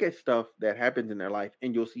 you'll look at stuff that happens in their life,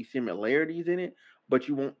 and you'll see similarities in it, but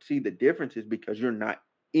you won't see the differences because you're not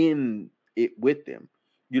in it with them.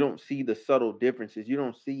 You don't see the subtle differences. You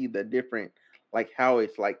don't see the different, like how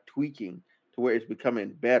it's like tweaking to where it's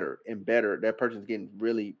becoming better and better. That person's getting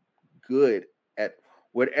really good at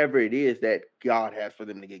whatever it is that God has for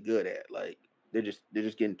them to get good at. Like they're just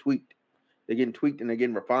getting tweaked. They're getting tweaked and they're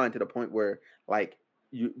getting refined to the point where like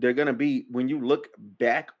they're gonna be when you look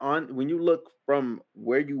back on when you look from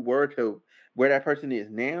where you were to where that person is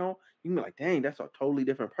now, you can be like, dang, that's a totally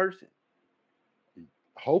different person.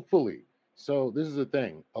 Hopefully. So this is the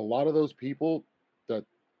thing. A lot of those people that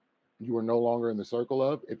you are no longer in the circle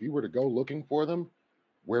of, if you were to go looking for them,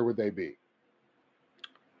 where would they be?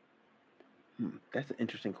 That's an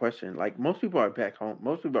interesting question. Like most people are back home.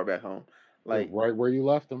 Most people are back home. They're Like right where you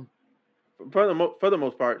left them. for the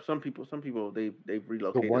most part, some people they've The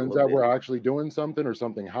relocated a ones little that bit. were actually doing something or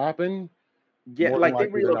something happened, Yeah, more than like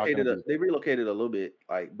likely they're not going to be they there. relocated a little bit.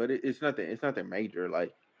 Like, but it's nothing major.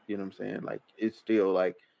 Like, you know what I'm saying? Like, it's still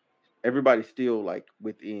like everybody's still like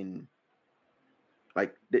within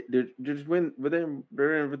like they're just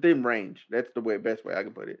within range. That's the best way I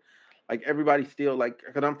can put it. Like everybody's still like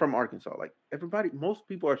because I'm from Arkansas. Like most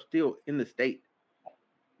people are still in the state.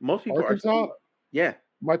 Most people are Arkansas, still yeah.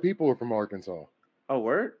 my people are from Arkansas. Oh,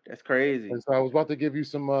 word? That's crazy. And so I was about to give you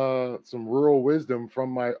some rural wisdom from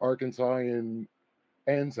my Arkansasian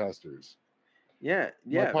ancestors. Yeah,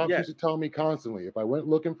 My yeah, pops yeah. used to tell me constantly, if I went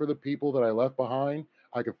looking for the people that I left behind,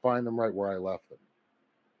 I could find them right where I left them.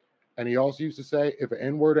 And he also used to say, if an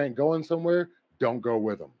N word ain't going somewhere, don't go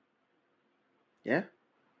with them. Yeah.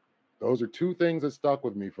 Those are two things that stuck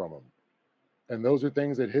with me from him. And those are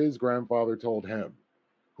things that his grandfather told him,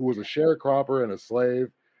 who was a sharecropper and a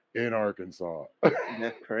slave in Arkansas.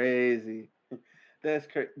 That's crazy. That's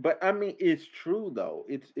crazy. But I mean, it's true though.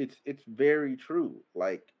 It's very true.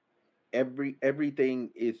 Like everything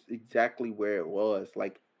is exactly where it was.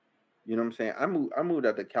 Like you know what I'm saying. I moved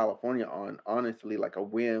out to California on honestly like a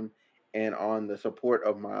whim, and on the support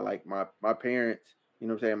of my parents. You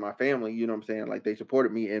know what I'm saying. My family. You know what I'm saying. Like they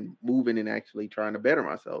supported me in moving and actually trying to better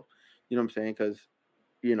myself. You know what I'm saying. Because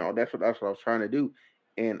that's what I was trying to do,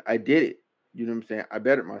 and I did it. You know what I'm saying? I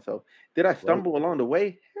bettered myself. Did I Right? stumble along the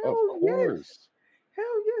way? Of Hell yes. course. Hell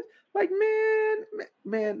yes. Like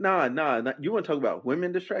man, nah. You want to talk about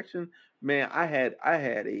women distraction? Man, I had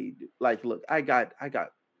a like. Look, I got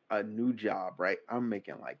a new job, right? I'm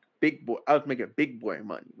making like big boy. I was making big boy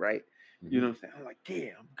money, right? You Hmm. know what I'm saying? I'm like,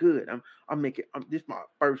 yeah, I'm good. I'm making. This is my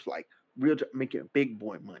first like real job, making big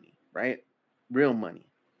boy money, right? Real money,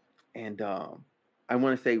 and I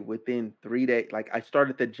want to say within 3 days, like I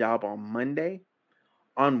started the job on Monday.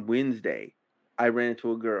 On Wednesday, I ran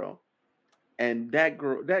into a girl, and that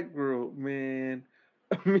girl, man,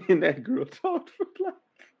 me and that girl talked for like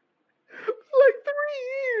 3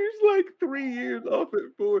 years, like 3 years off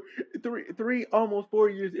it for three almost 4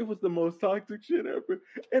 years. It was the most toxic shit ever,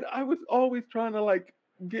 and I was always trying to like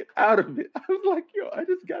get out of it. I was like, yo, I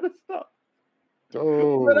just gotta stop,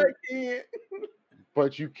 but I Oh, can't.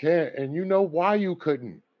 but you can't. And you know why you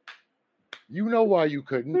couldn't. You know why you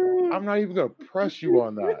couldn't. I'm not even going to press you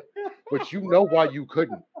on that. But you know why you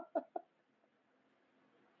couldn't.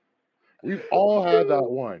 We've all had that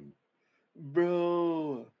one.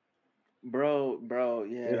 bro, bro,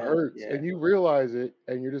 It yeah, hurts. yeah, And you realize it.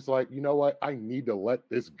 And you're just like, you know what? I need to let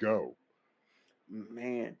this go.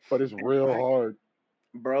 man. But it's And real hard.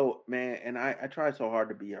 bro, man, and I tried so hard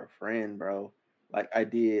to be her friend, bro. Like I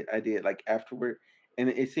did, like afterward, and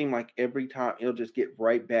it seemed like every time it'll just get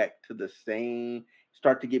right back to the same,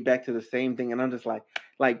 start to get back to the same thing, and I'm just like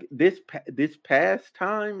this past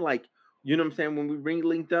time, like you know what I'm saying, when we re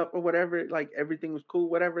linked up or whatever, like everything was cool,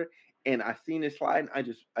 whatever, and I seen it slide, and I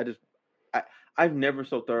just I've never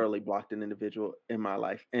so thoroughly blocked an individual in my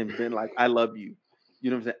life and been like, I love you. You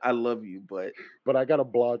know what I'm saying? I love you, but I gotta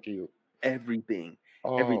block you. everything,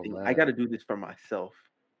 Oh everything. I got to man. do this for myself.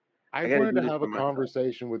 I I got to wanted do to this have for a myself.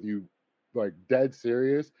 conversation with you, like dead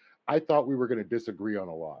serious. I thought we were going to disagree on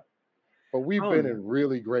a lot, but we've Oh been no. in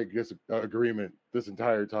really great agreement this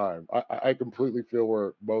entire time. I completely feel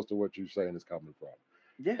where most of what you're saying is coming from,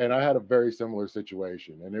 Yeah. and I had a very similar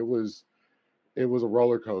situation, and it was a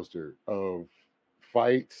roller coaster of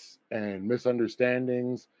fights and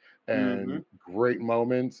misunderstandings Mm-hmm. and great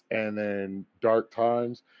moments and then dark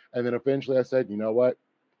times. And then eventually I said, you know what?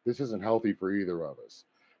 This isn't healthy for either of us.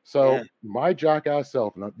 Yeah. So my jackass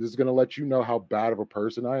self, and this is going to let you know how bad of a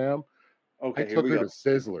person I am. I Okay, here took we her go. to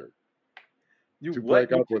Sizzler You to what?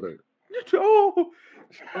 break up with her. Oh,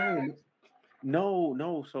 oh no,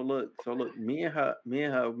 no. So look, me and her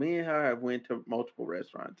have went to multiple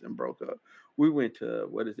restaurants and broke up. We went to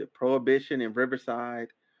what is it, Prohibition in Riverside.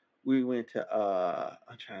 We went to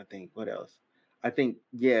I'm trying to think what else. I think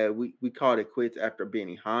yeah, we called it quits after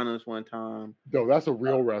Benihana's one time. No, that's a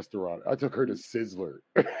Uh, real restaurant. I took her to Sizzler.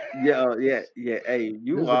 yeah, yeah, yeah. Hey,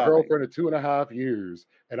 This you is a are girlfriend of 2.5 years,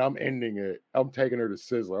 and I'm ending it. I'm taking her to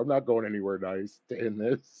Sizzler. I'm not going anywhere nice to end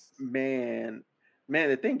this. man, man.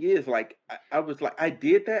 The thing is, like, I was like, I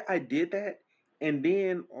did that, and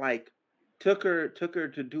then like took her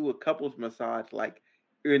to do a couples massage like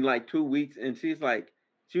in like 2 weeks, and she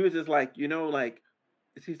was just like, like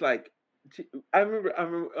she's like, she, I remember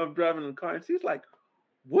I'm driving in the car, and she's like,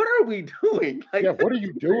 "What are we doing?" Yeah, Like what are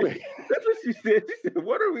you doing? that's what she said. She said,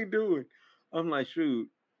 "What are we doing?" I'm like, "Shoot,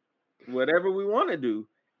 whatever we want to do."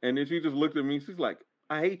 And then she just looked at me. She's like,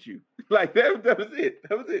 "I hate you." Like that was it.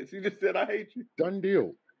 That was it. She just said, "I hate you." Done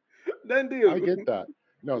deal. Done I deal. get that.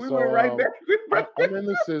 No, We went so right back. We I, went right I'm in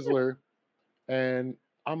the Sizzler, and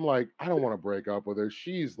I'm like, I don't want to break up with her.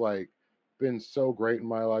 She's like been so great in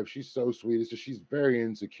my life. She's so sweet. It's just she's very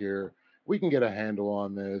insecure. We can get a handle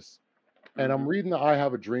on this. And I'm back. reading the I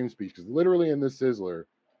Have a Dream speech because literally in this Sizzler,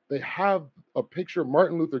 they have a picture of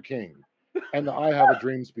Martin Luther King and the I Have a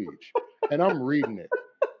Dream speech. And I'm reading it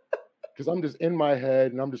because I'm just in my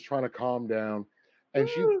head and I'm just trying to calm down. And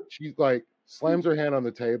she like slams her hand on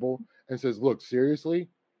the table and says, "Look, seriously,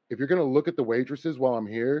 if you're gonna look at the waitresses while I'm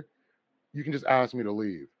here, you can just ask me to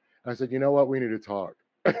leave." And I said, "You know what? We need to talk."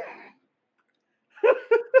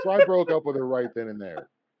 So I broke up with her right then and there.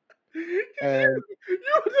 You And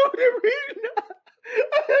was over there reading.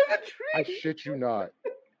 I have a I dream. shit you not,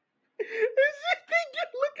 And she think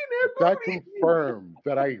you're that looking confirmed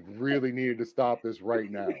that I really needed to stop this right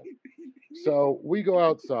now. So we go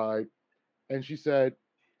outside, and she said,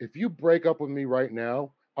 "If you break up with me right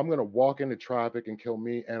now, I'm going to walk into traffic and kill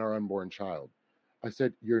me and our unborn child." I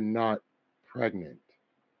said, "You're not pregnant."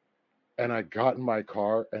 And I got in my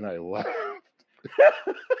car and I left.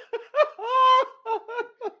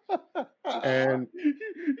 And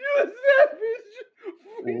You a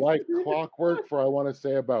like savage. clockwork, for I want to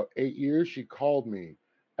say about 8 years, she called me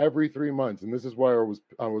every 3 months. And this is why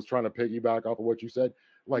I was trying to piggyback off of what you said.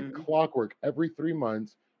 Like Mhm, clockwork, every 3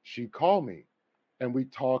 months, she'd call me and we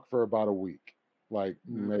talk for about a week, like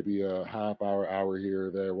mhm, maybe a half hour here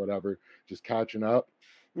or there, whatever, just catching up.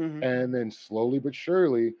 mhm, And then slowly but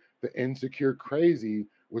surely, the insecure crazy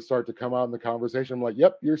would start to come out in the conversation. I'm like,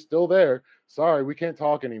 "Yep, you're still there. Sorry, we can't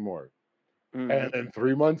talk anymore." And mhm. then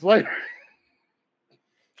 3 months later,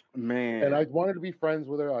 and I Man. wanted to be friends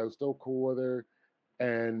with her. I was still cool with her,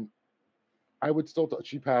 and I would still.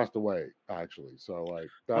 She passed away actually, so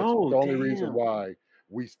like that's Oh, the only reason damn. why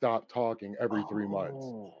we stopped talking every 3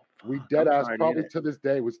 months. Oh, We fuck. dead I'm ass sorry to hear probably that. to this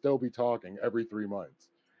day would still be talking every 3 months,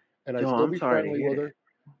 and I'd Yo, still I'm be sorry to friendly hear with that. her.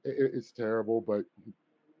 It's terrible, but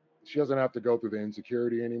she doesn't have to go through the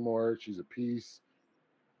insecurity anymore. She's a piece,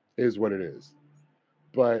 is what it is.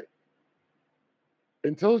 But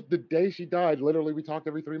until the day she died, literally we talked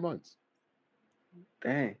every 3 months.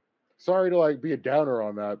 Dang. Sorry to like be a downer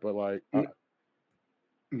on that, but like N-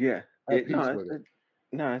 Yeah. I have It, peace no, with it.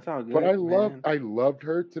 no, it's all But good, man. I loved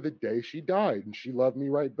her to the day she died, and she loved me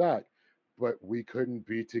right back. But we couldn't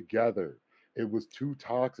be together. It was too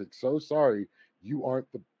toxic. So sorry, you aren't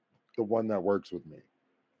the one that works with me.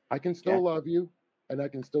 I can Yeah. still love you, and I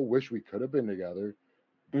can still wish we could have been together,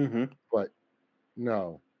 Mm-hmm. but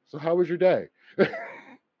no. So how was your day?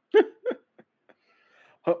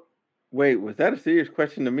 Oh, wait, was that a serious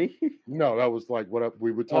question to me? No, that was like what up.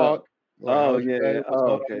 We would uh, talk, like, oh, how's your yeah, day? yeah. What's Oh,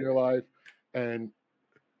 going on in okay. your life? And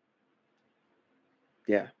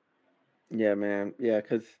Yeah. Yeah, man. Yeah,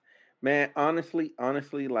 because, man, honestly,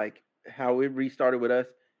 like how it restarted with us,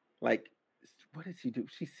 like, what did she do?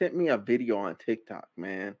 She sent me a video on TikTok,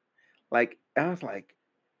 man. Like, I was like,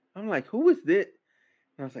 I'm like, who is this?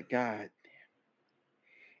 And I was like, God.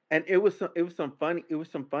 And it was some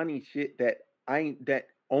funny shit that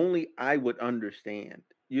only I would understand.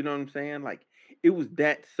 You know what I'm saying? Like it was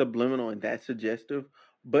that subliminal and that suggestive,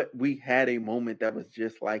 but we had a moment that was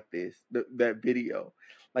just like this, that video.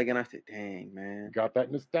 Like, and I said, dang, man. Got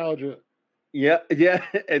that nostalgia. Yeah, yeah.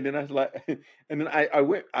 And then I was like, and then I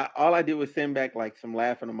went, all I did was send back like some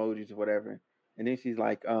laughing emojis or whatever. And then she's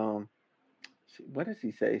like, what does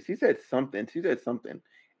she say? She said something. She said something.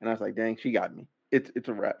 And I was like, dang, she got me. It's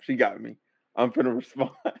a wrap. She got me. I'm finna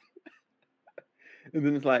respond. And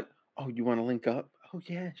then it's like, oh, you want to link up? Oh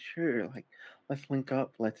yeah, sure. Like, let's link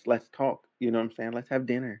up. Let's talk. You know what I'm saying? Let's have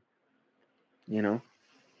dinner. You know?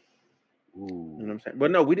 Ooh. You know what I'm saying?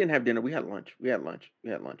 But no, we didn't have dinner. We had lunch. We had lunch. We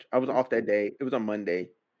had lunch. I was off that day. It was a Monday.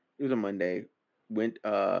 It was a Monday. Went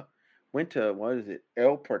to what is it?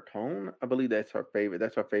 El Portone? I believe that's her favorite.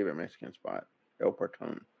 That's her favorite Mexican spot. El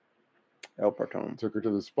Portone. El Portone. Took her to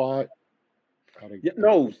the spot. Yeah,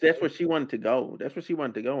 no, that's where she wanted to go. That's where she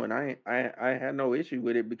wanted to go, and I had no issue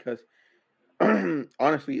with it because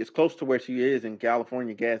honestly, it's close to where she is, and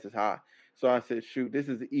California gas is high. So I said, shoot, this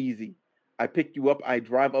is easy. I pick you up, I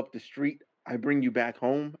drive up the street, I bring you back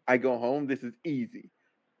home, I go home. This is easy.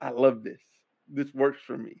 I love this. This works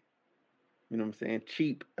for me. You know what I'm saying?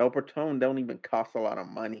 Cheap. El Portone don't even cost a lot of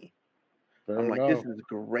money. I'm like, this is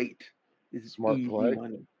great. This is smart easy play.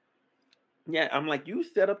 money. Yeah, I'm like, you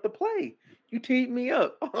set up the play. You teed me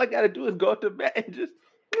up. All I gotta do is go to bed and just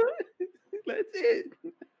that's it.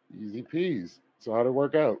 Easy peas. So how'd it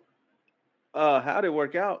work out? How'd it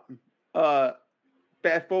work out?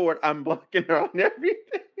 Fast forward, I'm blocking her on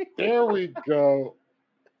everything. There we go.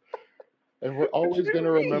 And we're What always you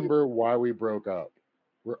gonna mean? remember why we broke up.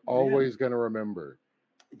 We're always gonna remember.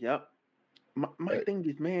 Yep. My thing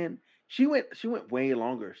is, man, she went way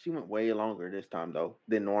longer. She went way longer this time though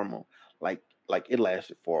than normal. Like it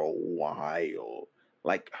lasted for a while.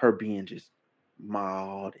 Like her being just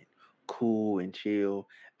mild and cool and chill.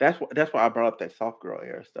 That's why I brought up that soft girl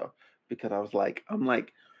era stuff because I'm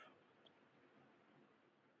like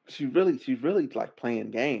she's really like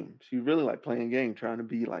playing game. She's really like playing game, trying to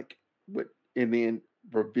be like what, and then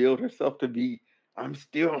revealed herself to be I'm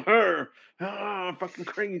still her. Ah, fucking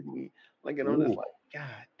crazy. Like, and I'm just Ooh. like,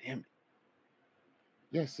 God damn it.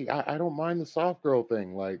 Yeah, see, I don't mind the soft girl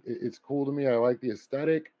thing. Like, it's cool to me. I like the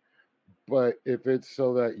aesthetic. But if it's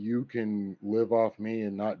so that you can live off me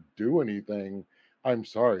and not do anything, I'm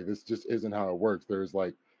sorry. This just isn't how it works. There's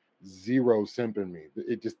like zero simp in me.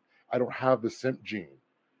 It just, I don't have the simp gene.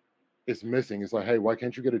 It's missing. It's like, hey, why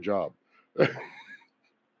can't you get a job? Like,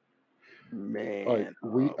 Man.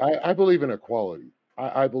 I believe in equality.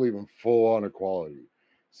 I believe in full on equality.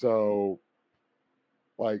 So,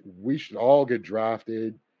 like, we should all get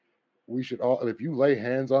drafted. We should all, if you lay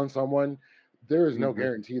hands on someone, there is no Mhm.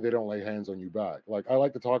 guarantee they don't lay hands on you back. Like, I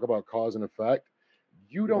like to talk about cause and effect.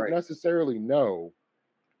 You don't Right. necessarily know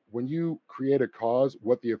when you create a cause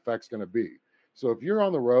what the effect's going to be. So if you're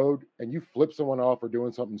on the road and you flip someone off for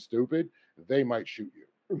doing something stupid, they might shoot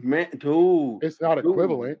you. Man, dude. It's not Dude.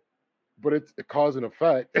 equivalent, but it's a cause and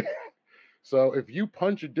effect. So if you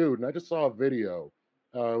punch a dude, and I just saw a video,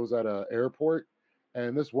 it was at an airport,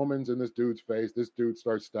 and this woman's in this dude's face. This dude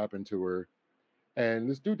starts stepping to her, and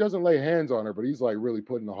this dude doesn't lay hands on her, but he's like really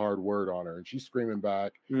putting the hard word on her, and she's screaming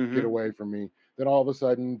back, "Get Mm-hmm. away from me!" Then all of a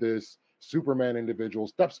sudden, this Superman individual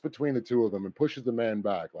steps between the two of them and pushes the man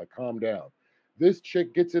back, like, "Calm down." This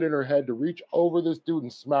chick gets it in her head to reach over this dude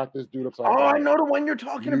and smack this dude upside Oh, the I head. know the one you're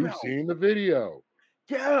talking You've about. seen the video.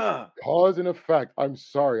 Yeah. Cause and effect. I'm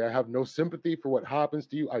sorry. I have no sympathy for what happens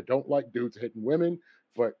to you. I don't like dudes hitting women,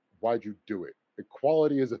 but why'd you do it?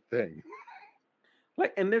 Equality is a thing.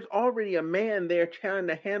 Like, and there's already a man there trying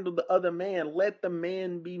to handle the other man. Let the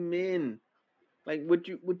man be men. Like, what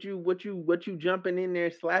you jumping in there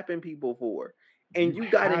slapping people for? And You you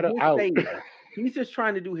got had in it his out. face. He's just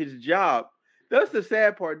trying to do his job. That's the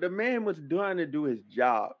sad part. The man was trying to do his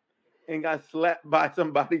job and got slapped by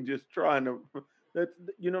somebody just trying to. That's,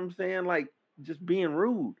 you know what I'm saying? Like, just being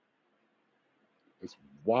rude. It's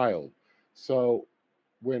wild. So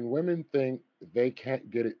when women think they can't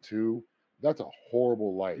get it too, that's a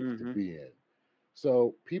horrible life to Mm-hmm. be in.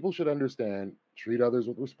 So people should understand, treat others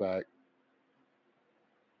with respect,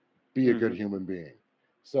 be a good Mm-hmm. human being.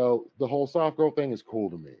 So the whole soft girl thing is cool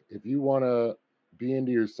to me. If you want to be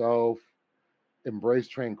into yourself, embrace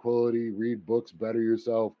tranquility, read books, better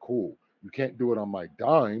yourself, cool. You can't do it on my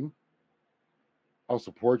dime. I'll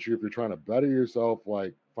support you if you're trying to better yourself,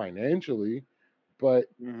 like financially, but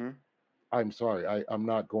Mm-hmm. I'm sorry, I'm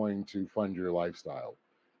not going to fund your lifestyle.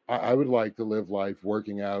 I would like to live life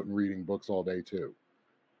working out and reading books all day too.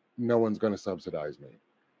 no one's going to subsidize me.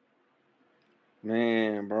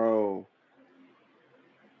 Man, bro.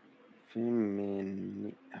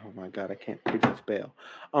 Oh my God, I can't freaking spell.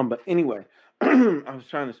 But anyway, I was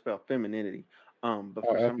trying to spell femininity. But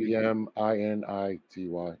for some reason, Feminity.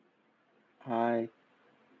 I.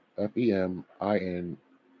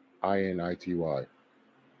 Feminity.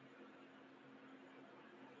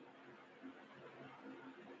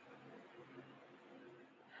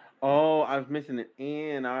 Oh, I was missing an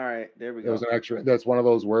N. All right, there we It was go. an extra. That's one of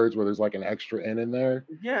those words where there's like an extra N in there.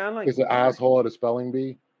 Yeah, I'm like, Is an what? asshole at a spelling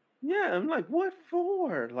bee? Yeah, I'm like, what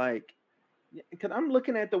for? Like, because I'm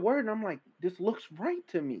looking at the word and I'm like, this looks right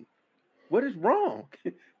to me. What is wrong?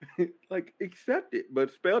 Like, accept it.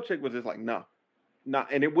 But spell check was just like, no, nah,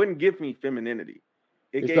 and it wouldn't give me femininity.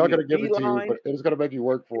 It It's gave not me going to give it to you, feline. but it's going to make you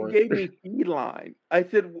work It for it. gave me feline. I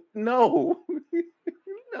said, no,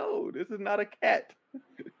 no, this is not a cat.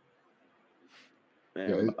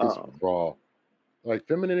 Yeah, Man, it's raw. Like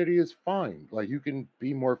femininity is fine. Like you can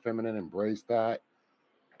be more feminine, embrace that.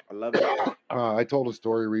 I love it. I told a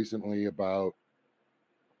story recently about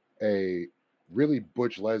a really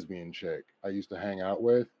butch lesbian chick I used to hang out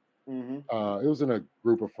with. Mm-hmm. It was in a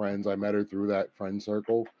group of friends. I met her through that friend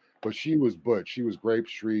circle, but she was butch. She was Grape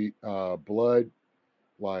Street, blood,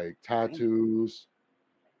 like Damn, tattoos,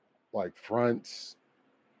 like fronts,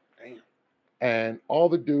 damn. and all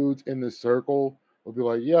the dudes in this circle would be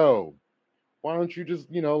like, "Yo, why don't you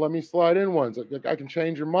just, let me slide in once? I can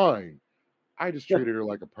change your mind." I just treated her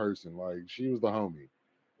like a person, like she was the homie.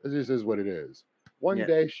 It just is what it is. One Yeah.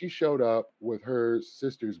 day she showed up with her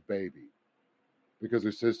sister's baby because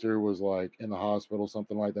her sister was like in the hospital,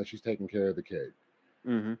 something like that. She's taking care of the kid.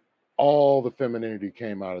 Mm-hmm. All the femininity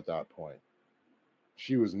came out at that point.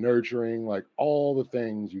 She was nurturing, like all the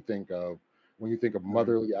things you think of when you think of Mm-hmm.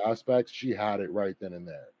 motherly aspects. She had it right then and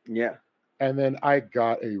there. Yeah. And then I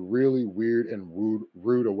got a really weird and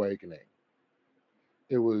rude awakening.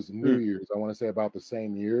 It was New Mm. Year's, I want to say about the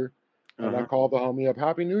same year. And I Uh-huh. called the homie up,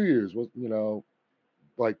 Happy New Year's, was,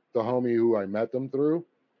 like the homie who I met them through.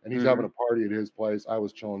 And he's Mm-hmm. having a party at his place. I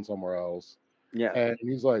was chilling somewhere else. Yeah. And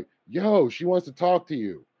he's like, "Yo, she wants to talk to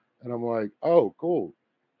you." And I'm like, "Oh, cool.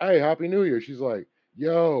 Hey, Happy New Year." She's like,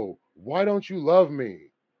 "Yo, why don't you love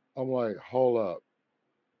me?" I'm like, "Hold up.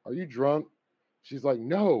 Are you drunk?" She's like,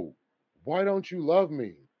 "No. Why don't you love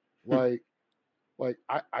me? Like,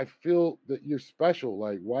 I feel that you're special.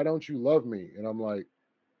 Like, why don't you love me?" And I'm like,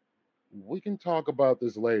 "We can talk about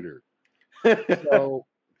this later." So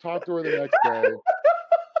talked to her the next day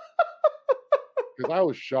because I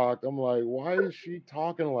was shocked. I'm like, why is she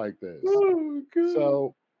talking like this? Oh God.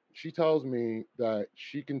 So she tells me that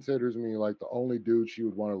she considers me like the only dude she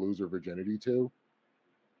would want to lose her virginity to.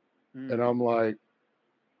 And Mm. I'm like,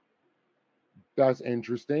 that's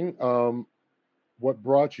interesting. What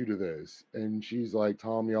brought you to this? And she's like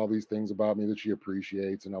telling me all these things about me that she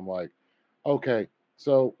appreciates. And I'm like, okay,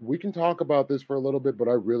 so we can talk about this for a little bit, but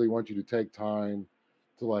I really want you to take time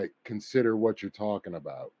to like consider what you're talking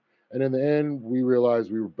about. And in the end, we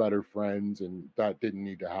realized we were better friends and that didn't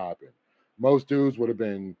need to happen. Most dudes would have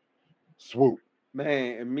been swoop.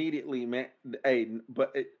 Man, immediately, man. Hey,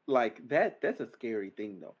 but like that's a scary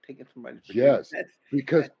thing though. Taking somebody's virginity. Yes, That's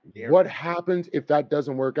because what scary. happens if that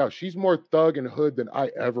doesn't work out? She's more thug and hood than I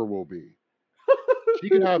ever will be. She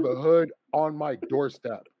could have a hood on my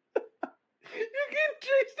doorstep. You get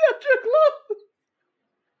chased out your clothes.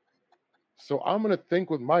 So I'm gonna think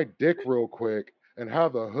with my dick real quick and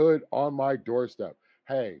have the hood on my doorstep.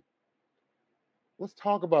 Hey, let's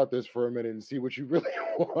talk about this for a minute and see what you really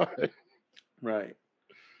want. Right.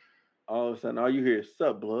 All of a sudden, all you hear is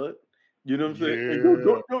 "Sup, blood." You know what I'm saying? And your Yeah.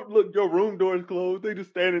 door, don't look, your room door is closed. They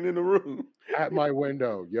just standing in the room. At my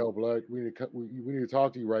window, yo, blood, we need to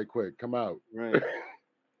talk to you right quick. Come out. Right,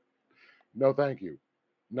 No, thank you.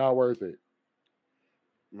 Not worth it.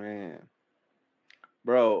 man,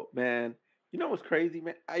 bro, man. You know what's crazy,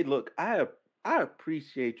 man? I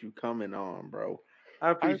appreciate you coming on, bro. I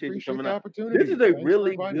I appreciate you appreciate coming the on. This opportunity. is a Thanks for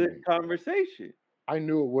really inviting good me. conversation. I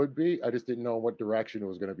knew it would be. I just didn't know what direction it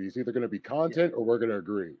was going to be. It's either going to be Yeah, content or we're going to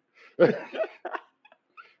agree.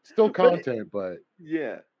 Still but content, but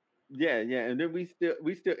yeah, yeah, and then we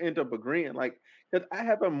still end up agreeing, like, because I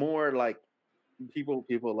have a more like people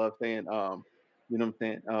love saying, you know what I'm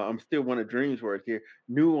saying? I'm still one of Dream's words here.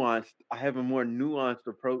 Nuanced. I have a more nuanced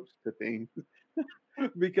approach to things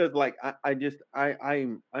because like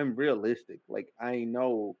I'm realistic. Like I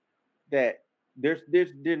know that there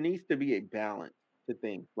needs to be a balance to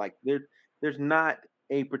things. Like there's not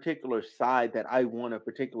a particular side that I want to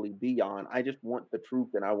particularly be on. I just want the truth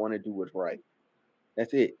and I want to do what's right.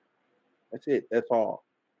 That's it. That's it. That's all.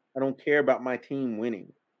 I don't care about my team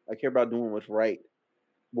winning. I care about doing what's right.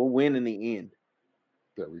 We'll win in the end.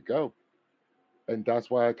 There we go. And that's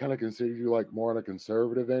why I kind of consider you like more on a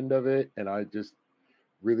conservative end of it. And I just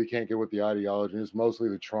really can't get with the ideology. It's mostly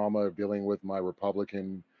the trauma of dealing with my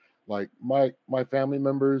Republican, like my family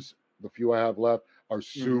members, the few I have left, are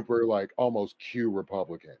Mm-hmm. super like almost Q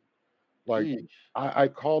Republican. Like Sheesh. I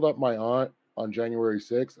called up my aunt on January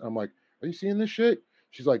 6th. I'm like, are you seeing this shit?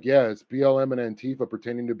 She's like, yeah, it's BLM and Antifa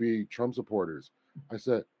pretending to be Trump supporters. I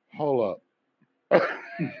said, hold up.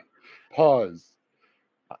 Pause.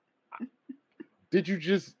 Did you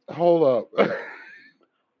just hold up?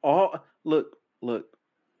 All look, look,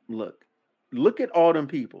 look, look at all them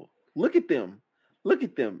people. Look at them. Look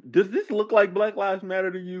at them. Does this look like Black Lives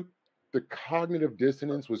Matter to you? The cognitive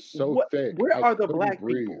dissonance was so What? thick, Where I are the couldn't black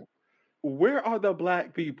breathe. people? Where are the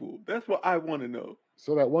black people? That's what I want to know.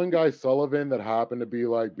 So that one guy Sullivan that happened to be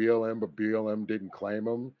like BLM, but BLM didn't claim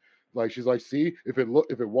him. Like she's like, see, if it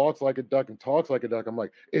walks like a duck and talks like a duck, I'm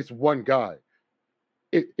like, it's one guy.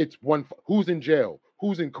 It's one. Who's in jail?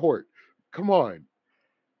 Who's in court? Come on,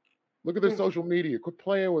 look at their social media. Quit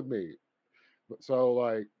playing with me. So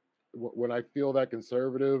like, when I feel that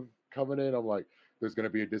conservative coming in, I'm like, there's going to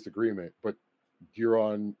be a disagreement, but you're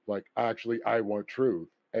on like, actually, I want truth,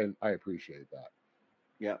 and I appreciate that.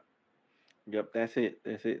 Yep. Yep, that's it.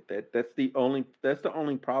 That's it. That's the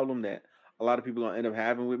only problem that a lot of people gonna end up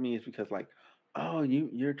having with me is because like, oh,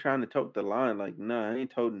 you're trying to tote the line. Like, no, I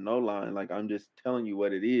ain't toting no line. Like, I'm just telling you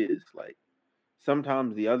what it is. Like,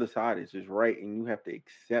 sometimes the other side is just right, and you have to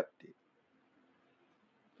accept it.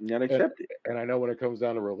 You gotta And accept it. and I know when it comes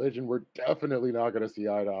down to religion, we're definitely not going to see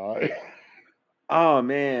eye to eye. Oh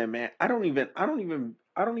man, I don't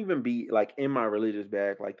even be like in my religious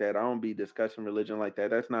bag like that. I don't be discussing religion like that.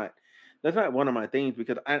 That's not one of my things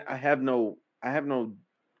because I have no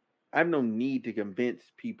need to convince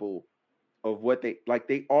people of what they like.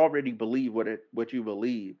 They already believe what you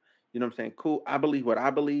believe. You know what I'm saying? Cool. I believe what I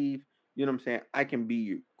believe. You know what I'm saying? I can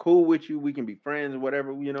be cool with you. We can be friends or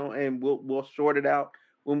whatever. And we'll sort it out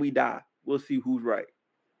when we die. We'll see who's right.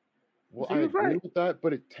 We'll Well, see I who's agree right. with that,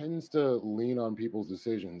 but it tends to lean on people's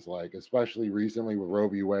decisions, like especially recently with Roe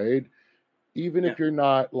v. Wade. Even Yeah. if you're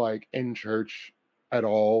not like in church at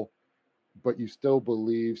all, but you still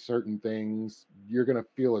believe certain things, you're going to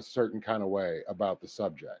feel a certain kind of way about the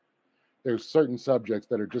subject. There's certain subjects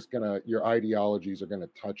that are just going to, your ideologies are going to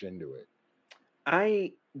touch into it.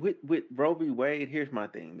 I with Roe v. Wade. Here's my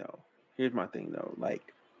thing though.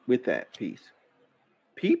 Like with that piece,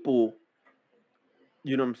 people,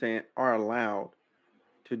 you know what I'm saying, are allowed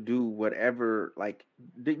to do whatever. Like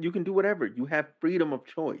you can do whatever. You have freedom of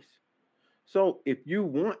choice. So if you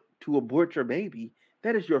want to abort your baby,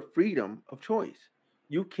 that is your freedom of choice.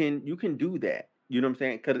 You can do that. You know what I'm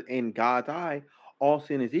saying? Because in God's eye, all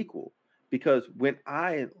sin is equal. Because when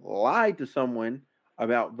I lied to someone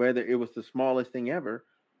about whether it was the smallest thing ever,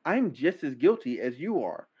 I'm just as guilty as you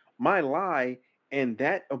are. My lie and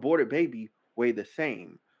that aborted baby weigh the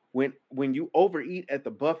same. When you overeat at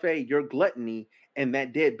the buffet, your gluttony and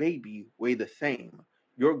that dead baby weigh the same.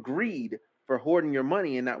 Your greed for hoarding your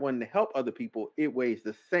money and not wanting to help other people, it weighs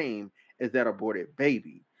the same as that aborted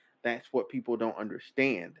baby. That's what people don't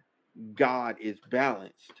understand. God is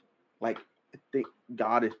balanced. Like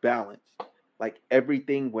God is balanced. Like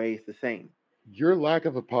everything weighs the same. Your lack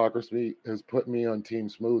of hypocrisy has put me on Team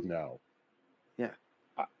Smooth now. Yeah.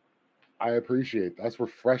 I, I appreciate that. That's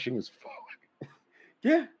refreshing as fuck.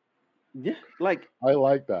 Yeah. Yeah. Like, I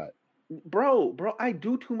like that. bro, I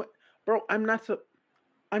do too much. Bro, I'm not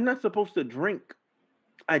supposed to drink.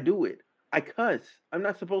 I do it. I cuss. I'm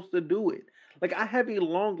not supposed to do it. Like I have a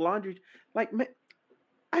long laundry. Like man,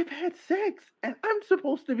 I've had sex and I'm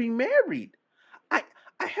supposed to be married. I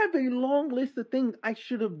I have a long list of things I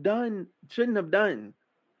shouldn't have done.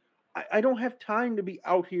 I don't have time to be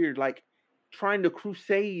out here like trying to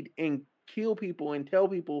crusade and kill people and tell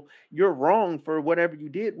people you're wrong for whatever you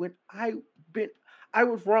did when been I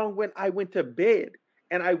was wrong when I went to bed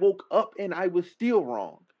and I woke up and I was still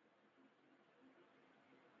wrong.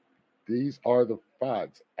 These are the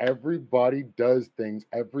facts. Everybody does things.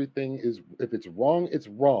 Everything is, if it's wrong, it's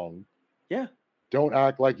wrong. Yeah. Don't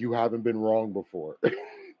act like you haven't been wrong before.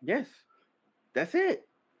 Yes. That's it.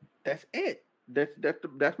 That's it.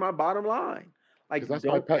 That's my bottom line. Because Like, that's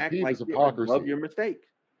my don't pet act peeve is like you're above hypocrisy. your mistakes.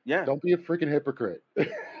 Yeah, Don't be a freaking hypocrite.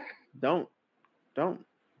 don't, don't,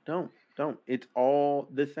 don't. It's all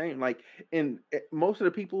the same. Like, and most of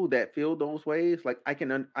the people that feel those ways, like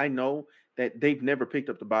I know that they've never picked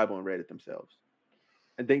up the Bible and read it themselves,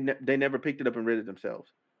 and they never picked it up and read it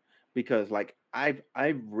themselves because like I've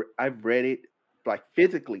read it like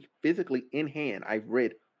physically in hand. I've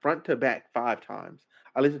read front to back 5 times.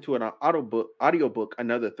 I listen to an audiobook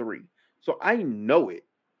another 3. So I know it.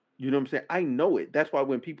 You know what I'm saying? I know it. That's why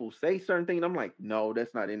when people say certain things, I'm like, no,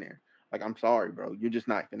 that's not in there. Like, I'm sorry, bro. You're just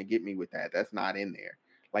not gonna get me with that. That's not in there.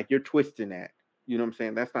 Like, you're twisting that. You know what I'm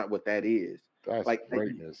saying? That's not what that is. That's Like,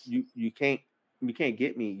 greatness. you can't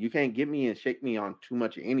get me. You can't get me and shake me on too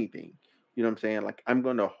much of anything. You know what I'm saying? Like,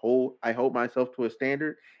 I hold myself to a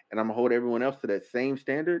standard, and I'm gonna hold everyone else to that same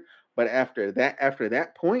standard. But after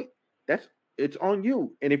that point, that's it's on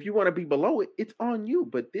you. And if you want to be below it, it's on you.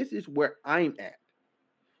 But this is where I'm at.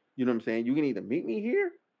 You know what I'm saying? You can either meet me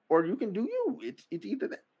here or you can do you. It's either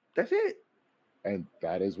that. That's it. And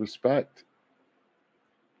that is respect.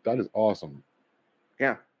 That is awesome.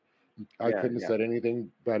 Yeah. I Yeah. couldn't have Yeah. said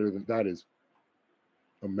anything better than that. Is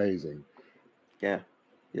amazing. Yeah.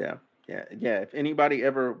 Yeah. Yeah. Yeah. If anybody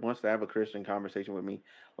ever wants to have a Christian conversation with me,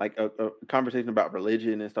 like a conversation about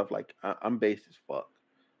religion and stuff, like I'm based as fuck.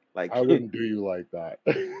 Like I wouldn't do you like that.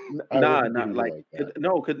 I nah, wouldn't do not you like like that.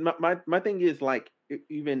 no, because my thing is like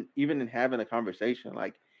even in having a conversation,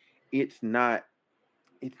 like it's not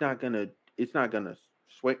gonna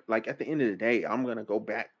sway. Like at the end of the day, I'm gonna go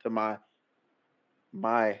back to my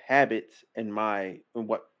habits and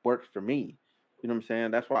what works for me. You know what I'm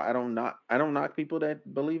saying? That's why I don't knock people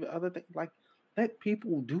that believe other things. Like let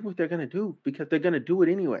people do what they're gonna do because they're gonna do it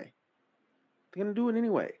anyway. They're gonna do it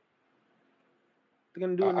anyway. They're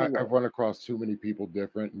gonna do it anyway. I've run across too many people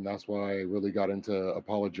different, and that's why I really got into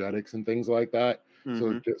apologetics and things like that.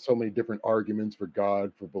 So Hmm. so many different arguments for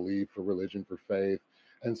God, for belief, for religion, for faith,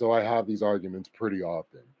 and so I have these arguments pretty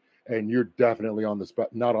often. And you're definitely on the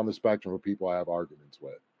not on the spectrum of people I have arguments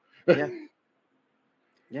with. Yeah,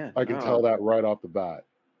 yeah, I can tell no, that right off the bat.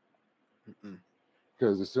 mm-mm.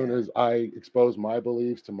 Because as soon Yeah, as I expose my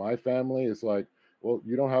beliefs to my family, it's like, well,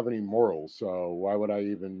 you don't have any morals, so why would I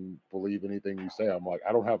even believe anything you say? I'm like,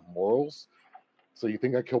 I don't have morals, so you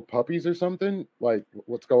think I kill puppies or something? Like,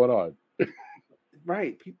 what's going on?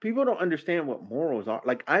 right. People don't understand what morals are.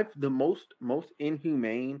 Like I've the most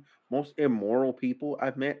inhumane, most immoral people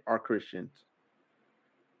I've met are Christians.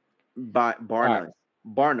 By bar none, Facts.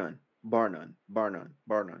 bar none, bar none, bar none,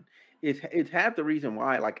 bar none. It's half the reason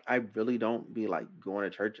why like I really don't be like going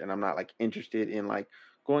to church and I'm not like interested in like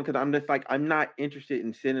going because I'm just like I'm not interested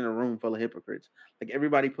in sitting in a room full of hypocrites. Like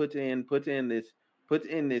everybody puts in this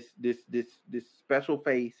special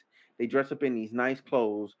face. They dress up in these nice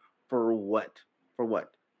clothes for what? For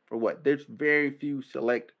what? For what? There's very few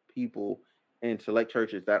select people and select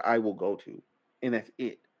churches that I will go to, and that's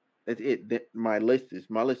it. That's it. My list is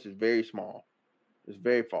very small. It's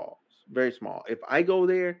very false, very small. If I go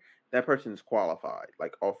there, that person is qualified,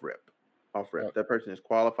 like off Uh, rip. That person is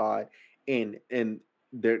qualified, and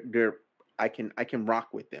they're I can rock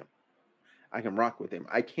with them. I can rock with them.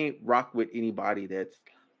 I can't rock with anybody that's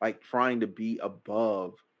like trying to be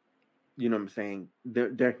above. You know what I'm saying?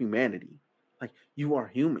 Their humanity. Like you are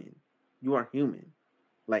human. You are human.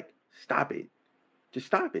 Like stop it. Just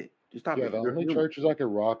stop it. Just stop yeah, it. the You're only human. churches I could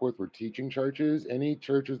rock with were teaching churches. Any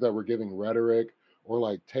churches that were giving rhetoric or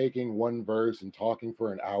like taking one verse and talking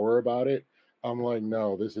for an hour about it, I'm like,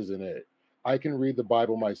 no, this isn't it. I can read the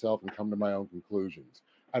Bible myself and come to my own conclusions.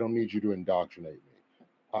 I don't need you to indoctrinate me.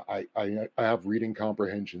 I have reading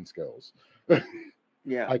comprehension skills.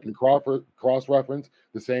 Yeah. I can cross reference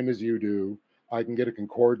the same as you do. I can get a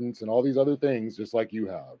concordance and all these other things just like you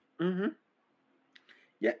have. Hmm.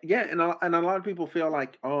 Yeah, yeah, and a lot of people feel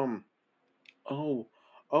like, oh, oh,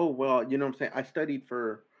 well, you know what I'm saying? I studied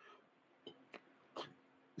for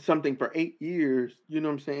something for 8 years, you know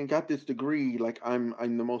what I'm saying? Got this degree, like I'm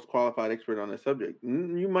the most qualified expert on the subject.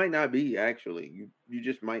 You might not be actually. You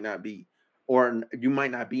just might not be, or you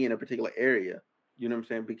might not be in a particular area. You know what I'm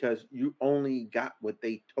saying? Because you only got what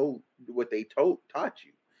they told taught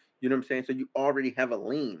you. You know what I'm saying? So you already have a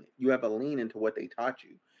lean. You have a lean into what they taught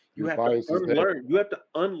you. You Your have to bias is there. unlearn. You have to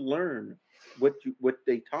unlearn what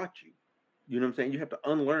they taught you. You know what I'm saying? You have to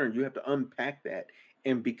unlearn. You have to unpack that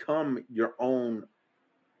and become your own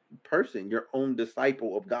person, your own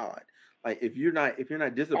disciple of God. Like if you're not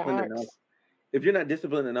disciplined enough, Facts. if you're not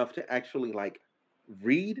disciplined enough to actually like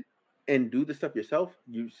read and do the stuff yourself,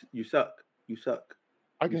 you suck. You suck.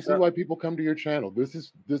 I You can see suck. why people come to your channel. This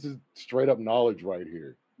is straight up knowledge right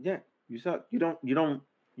here. Yeah, you suck. You're not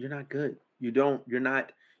good. You're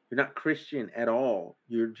not Christian at all.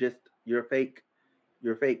 You're fake.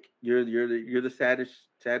 You're fake. You're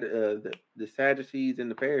the the Sadducees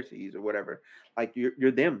and the Pharisees or whatever. Like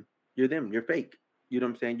you're them. You're them. You're fake. You know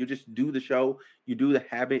what I'm saying? You just do the show. You do the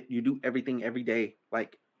habit. You do everything every day.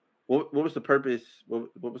 Like, what was the purpose?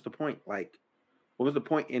 What was the point? Like, what was the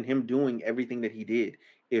point in him doing everything that he did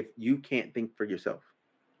if you can't think for yourself?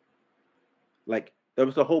 Like, That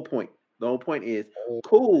was the whole point. The whole point is, Oh,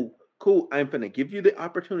 cool, cool. I'm gonna give you the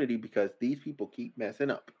opportunity because these people keep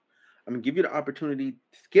messing up. I'm gonna give you the opportunity.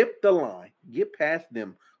 Skip the line. Get past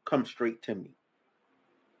them. Come straight to me.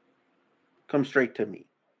 Come straight to me.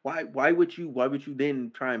 Why would you? Why would you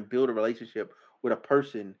then try and build a relationship with a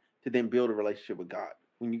person to then build a relationship with God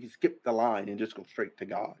when you can skip the line and just go straight to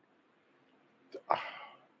God?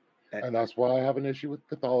 That, and that's why I have an issue with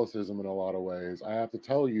Catholicism in a lot of ways. I have to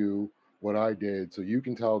tell you what I did so you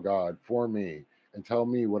can tell God for me and tell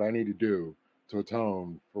me what I need to do to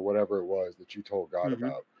atone for whatever it was that you told God hmm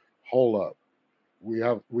about. Hold up. We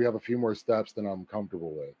have a few more steps than I'm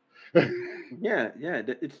comfortable with. Yeah, yeah.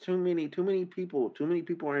 It's too many people. Too many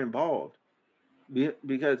people are involved.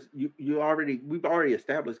 Because we've already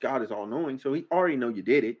established God is all knowing, so He already know you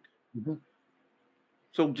did it. Mhm.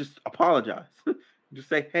 So just apologize. Just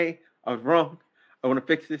say, hey, I was wrong. I want to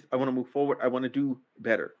fix this. I want to move forward. I want to do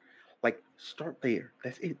better. Like start there.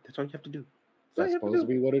 That's it. That's all you have to do. That's all That's you have to supposed to do.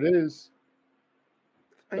 be what it is.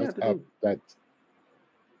 That's all you have to do. That's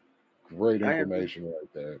great I have to. information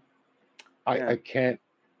right there. I, Yeah, I can't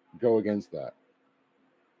go against that.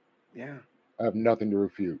 yeah, I have nothing to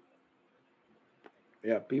refute.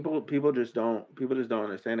 yeah. People just don't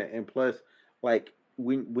understand it. And plus, like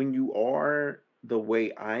when you are the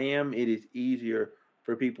way I am, it is easier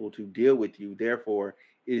for people to deal with you. Therefore,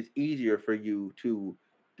 it is easier for you to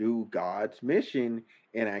do God's mission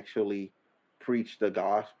and actually preach the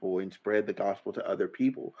gospel and spread the gospel to other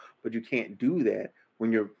people. But you can't do that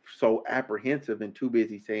when you're so apprehensive and too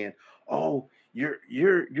busy saying, "Oh, you're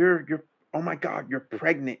oh my God, you're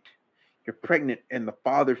pregnant. You're pregnant and the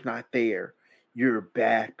father's not there. You're a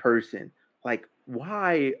bad person." Like,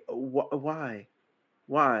 why?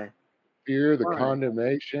 Why? Fear, the Why?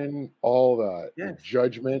 condemnation, all that, the Yes,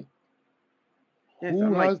 judgment. yes. Who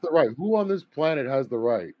I'm like, has the right? Who on this planet has the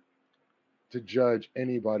right to judge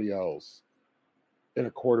anybody else in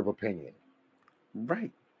a court of opinion?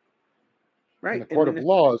 right, In right. a And court then of it's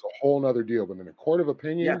law is a whole nother deal, but in a court of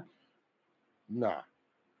yeah, opinion, nah.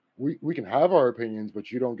 We can have our opinions,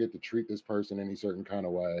 but you don't get to treat this person any certain kind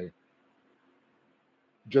of way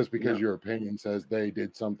just because no, your opinion says they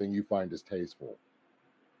did something you find distasteful.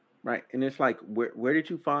 right. And it's like, where did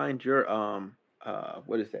you find your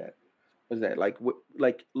what is that? What is that? Like,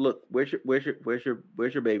 like, look, where's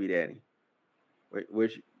your baby daddy?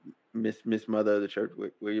 Where's Miss Mother of the Church?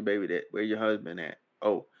 Where your baby at? Where your husband at?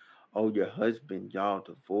 Oh, oh, your husband, y'all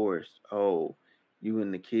divorced. Oh, you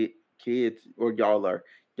and the kids, or y'all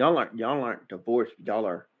aren't divorced. Y'all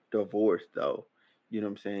are divorced though. You know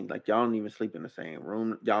what I'm saying? Like y'all don't even sleep in the same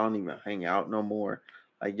room. Y'all don't even hang out no more.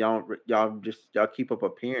 Like y'all keep up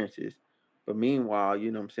appearances. But meanwhile,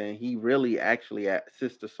 you know what I'm saying? He really actually at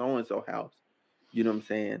sister so and so house. You know what I'm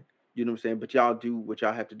saying? You know what I'm saying? But y'all do what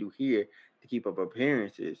y'all have to do here to keep up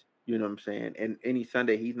appearances. You know what I'm saying? And any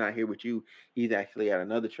Sunday he's not here with you, he's actually at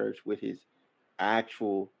another church with his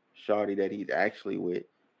actual shawty that he's actually with.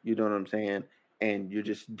 You know what I'm saying? And you're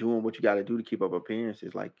just doing what you got to do to keep up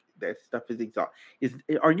appearances. Like that stuff is exhaust.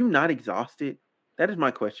 Are you not exhausted? That is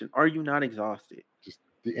my question. Are you not exhausted? Just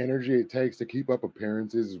the energy it takes to keep up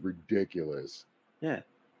appearances is ridiculous Yeah,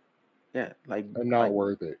 yeah. and not Like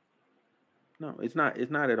worth it. no, it's not.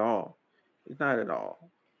 It's not at all. It's not at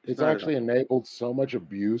all. It's It's not at actually all. enabled so much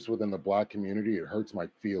abuse within the black community, it hurts my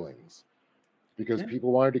feelings because Yeah,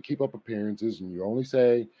 people wanted to keep up appearances, and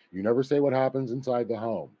you never say what happens inside the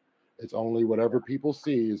home. It's only whatever people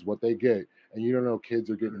see is what they get. And you don't know kids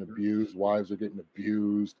are getting hmm abused, wives are getting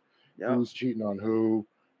abused, yep. who's cheating on who.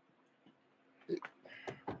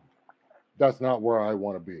 That's not where I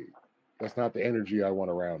want to be. That's not the energy I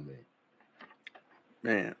want around me.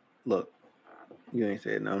 Man, look, you ain't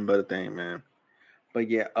said nothing but a thing, man. But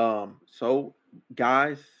yeah, so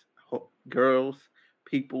guys, girls,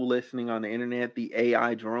 people listening on the internet, the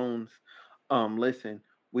AI drones, listen,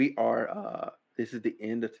 we are this is the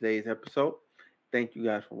end of today's episode. Thank you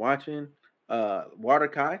guys for watching.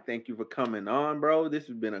 WaterKai, thank you for coming on, bro. This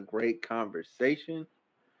has been a great conversation.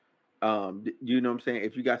 You know what I'm saying?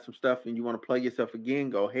 If you got some stuff and you want to plug yourself again,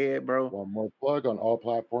 go ahead, bro. One more plug on all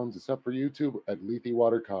platforms except for YouTube at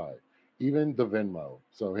LetheWaterKai, even the Venmo.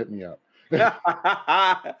 So hit me up.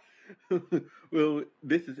 Well,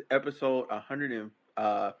 this is episode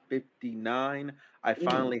 159. I Mm.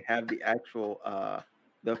 finally have the actual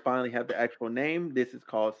name. This is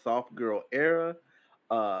called Soft Girl Era.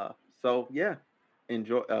 So yeah,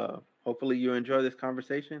 enjoy. Hopefully you enjoy this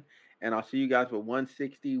conversation, and I'll see you guys with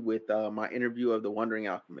 160 with my interview of the Wandering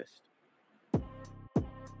Alchemist.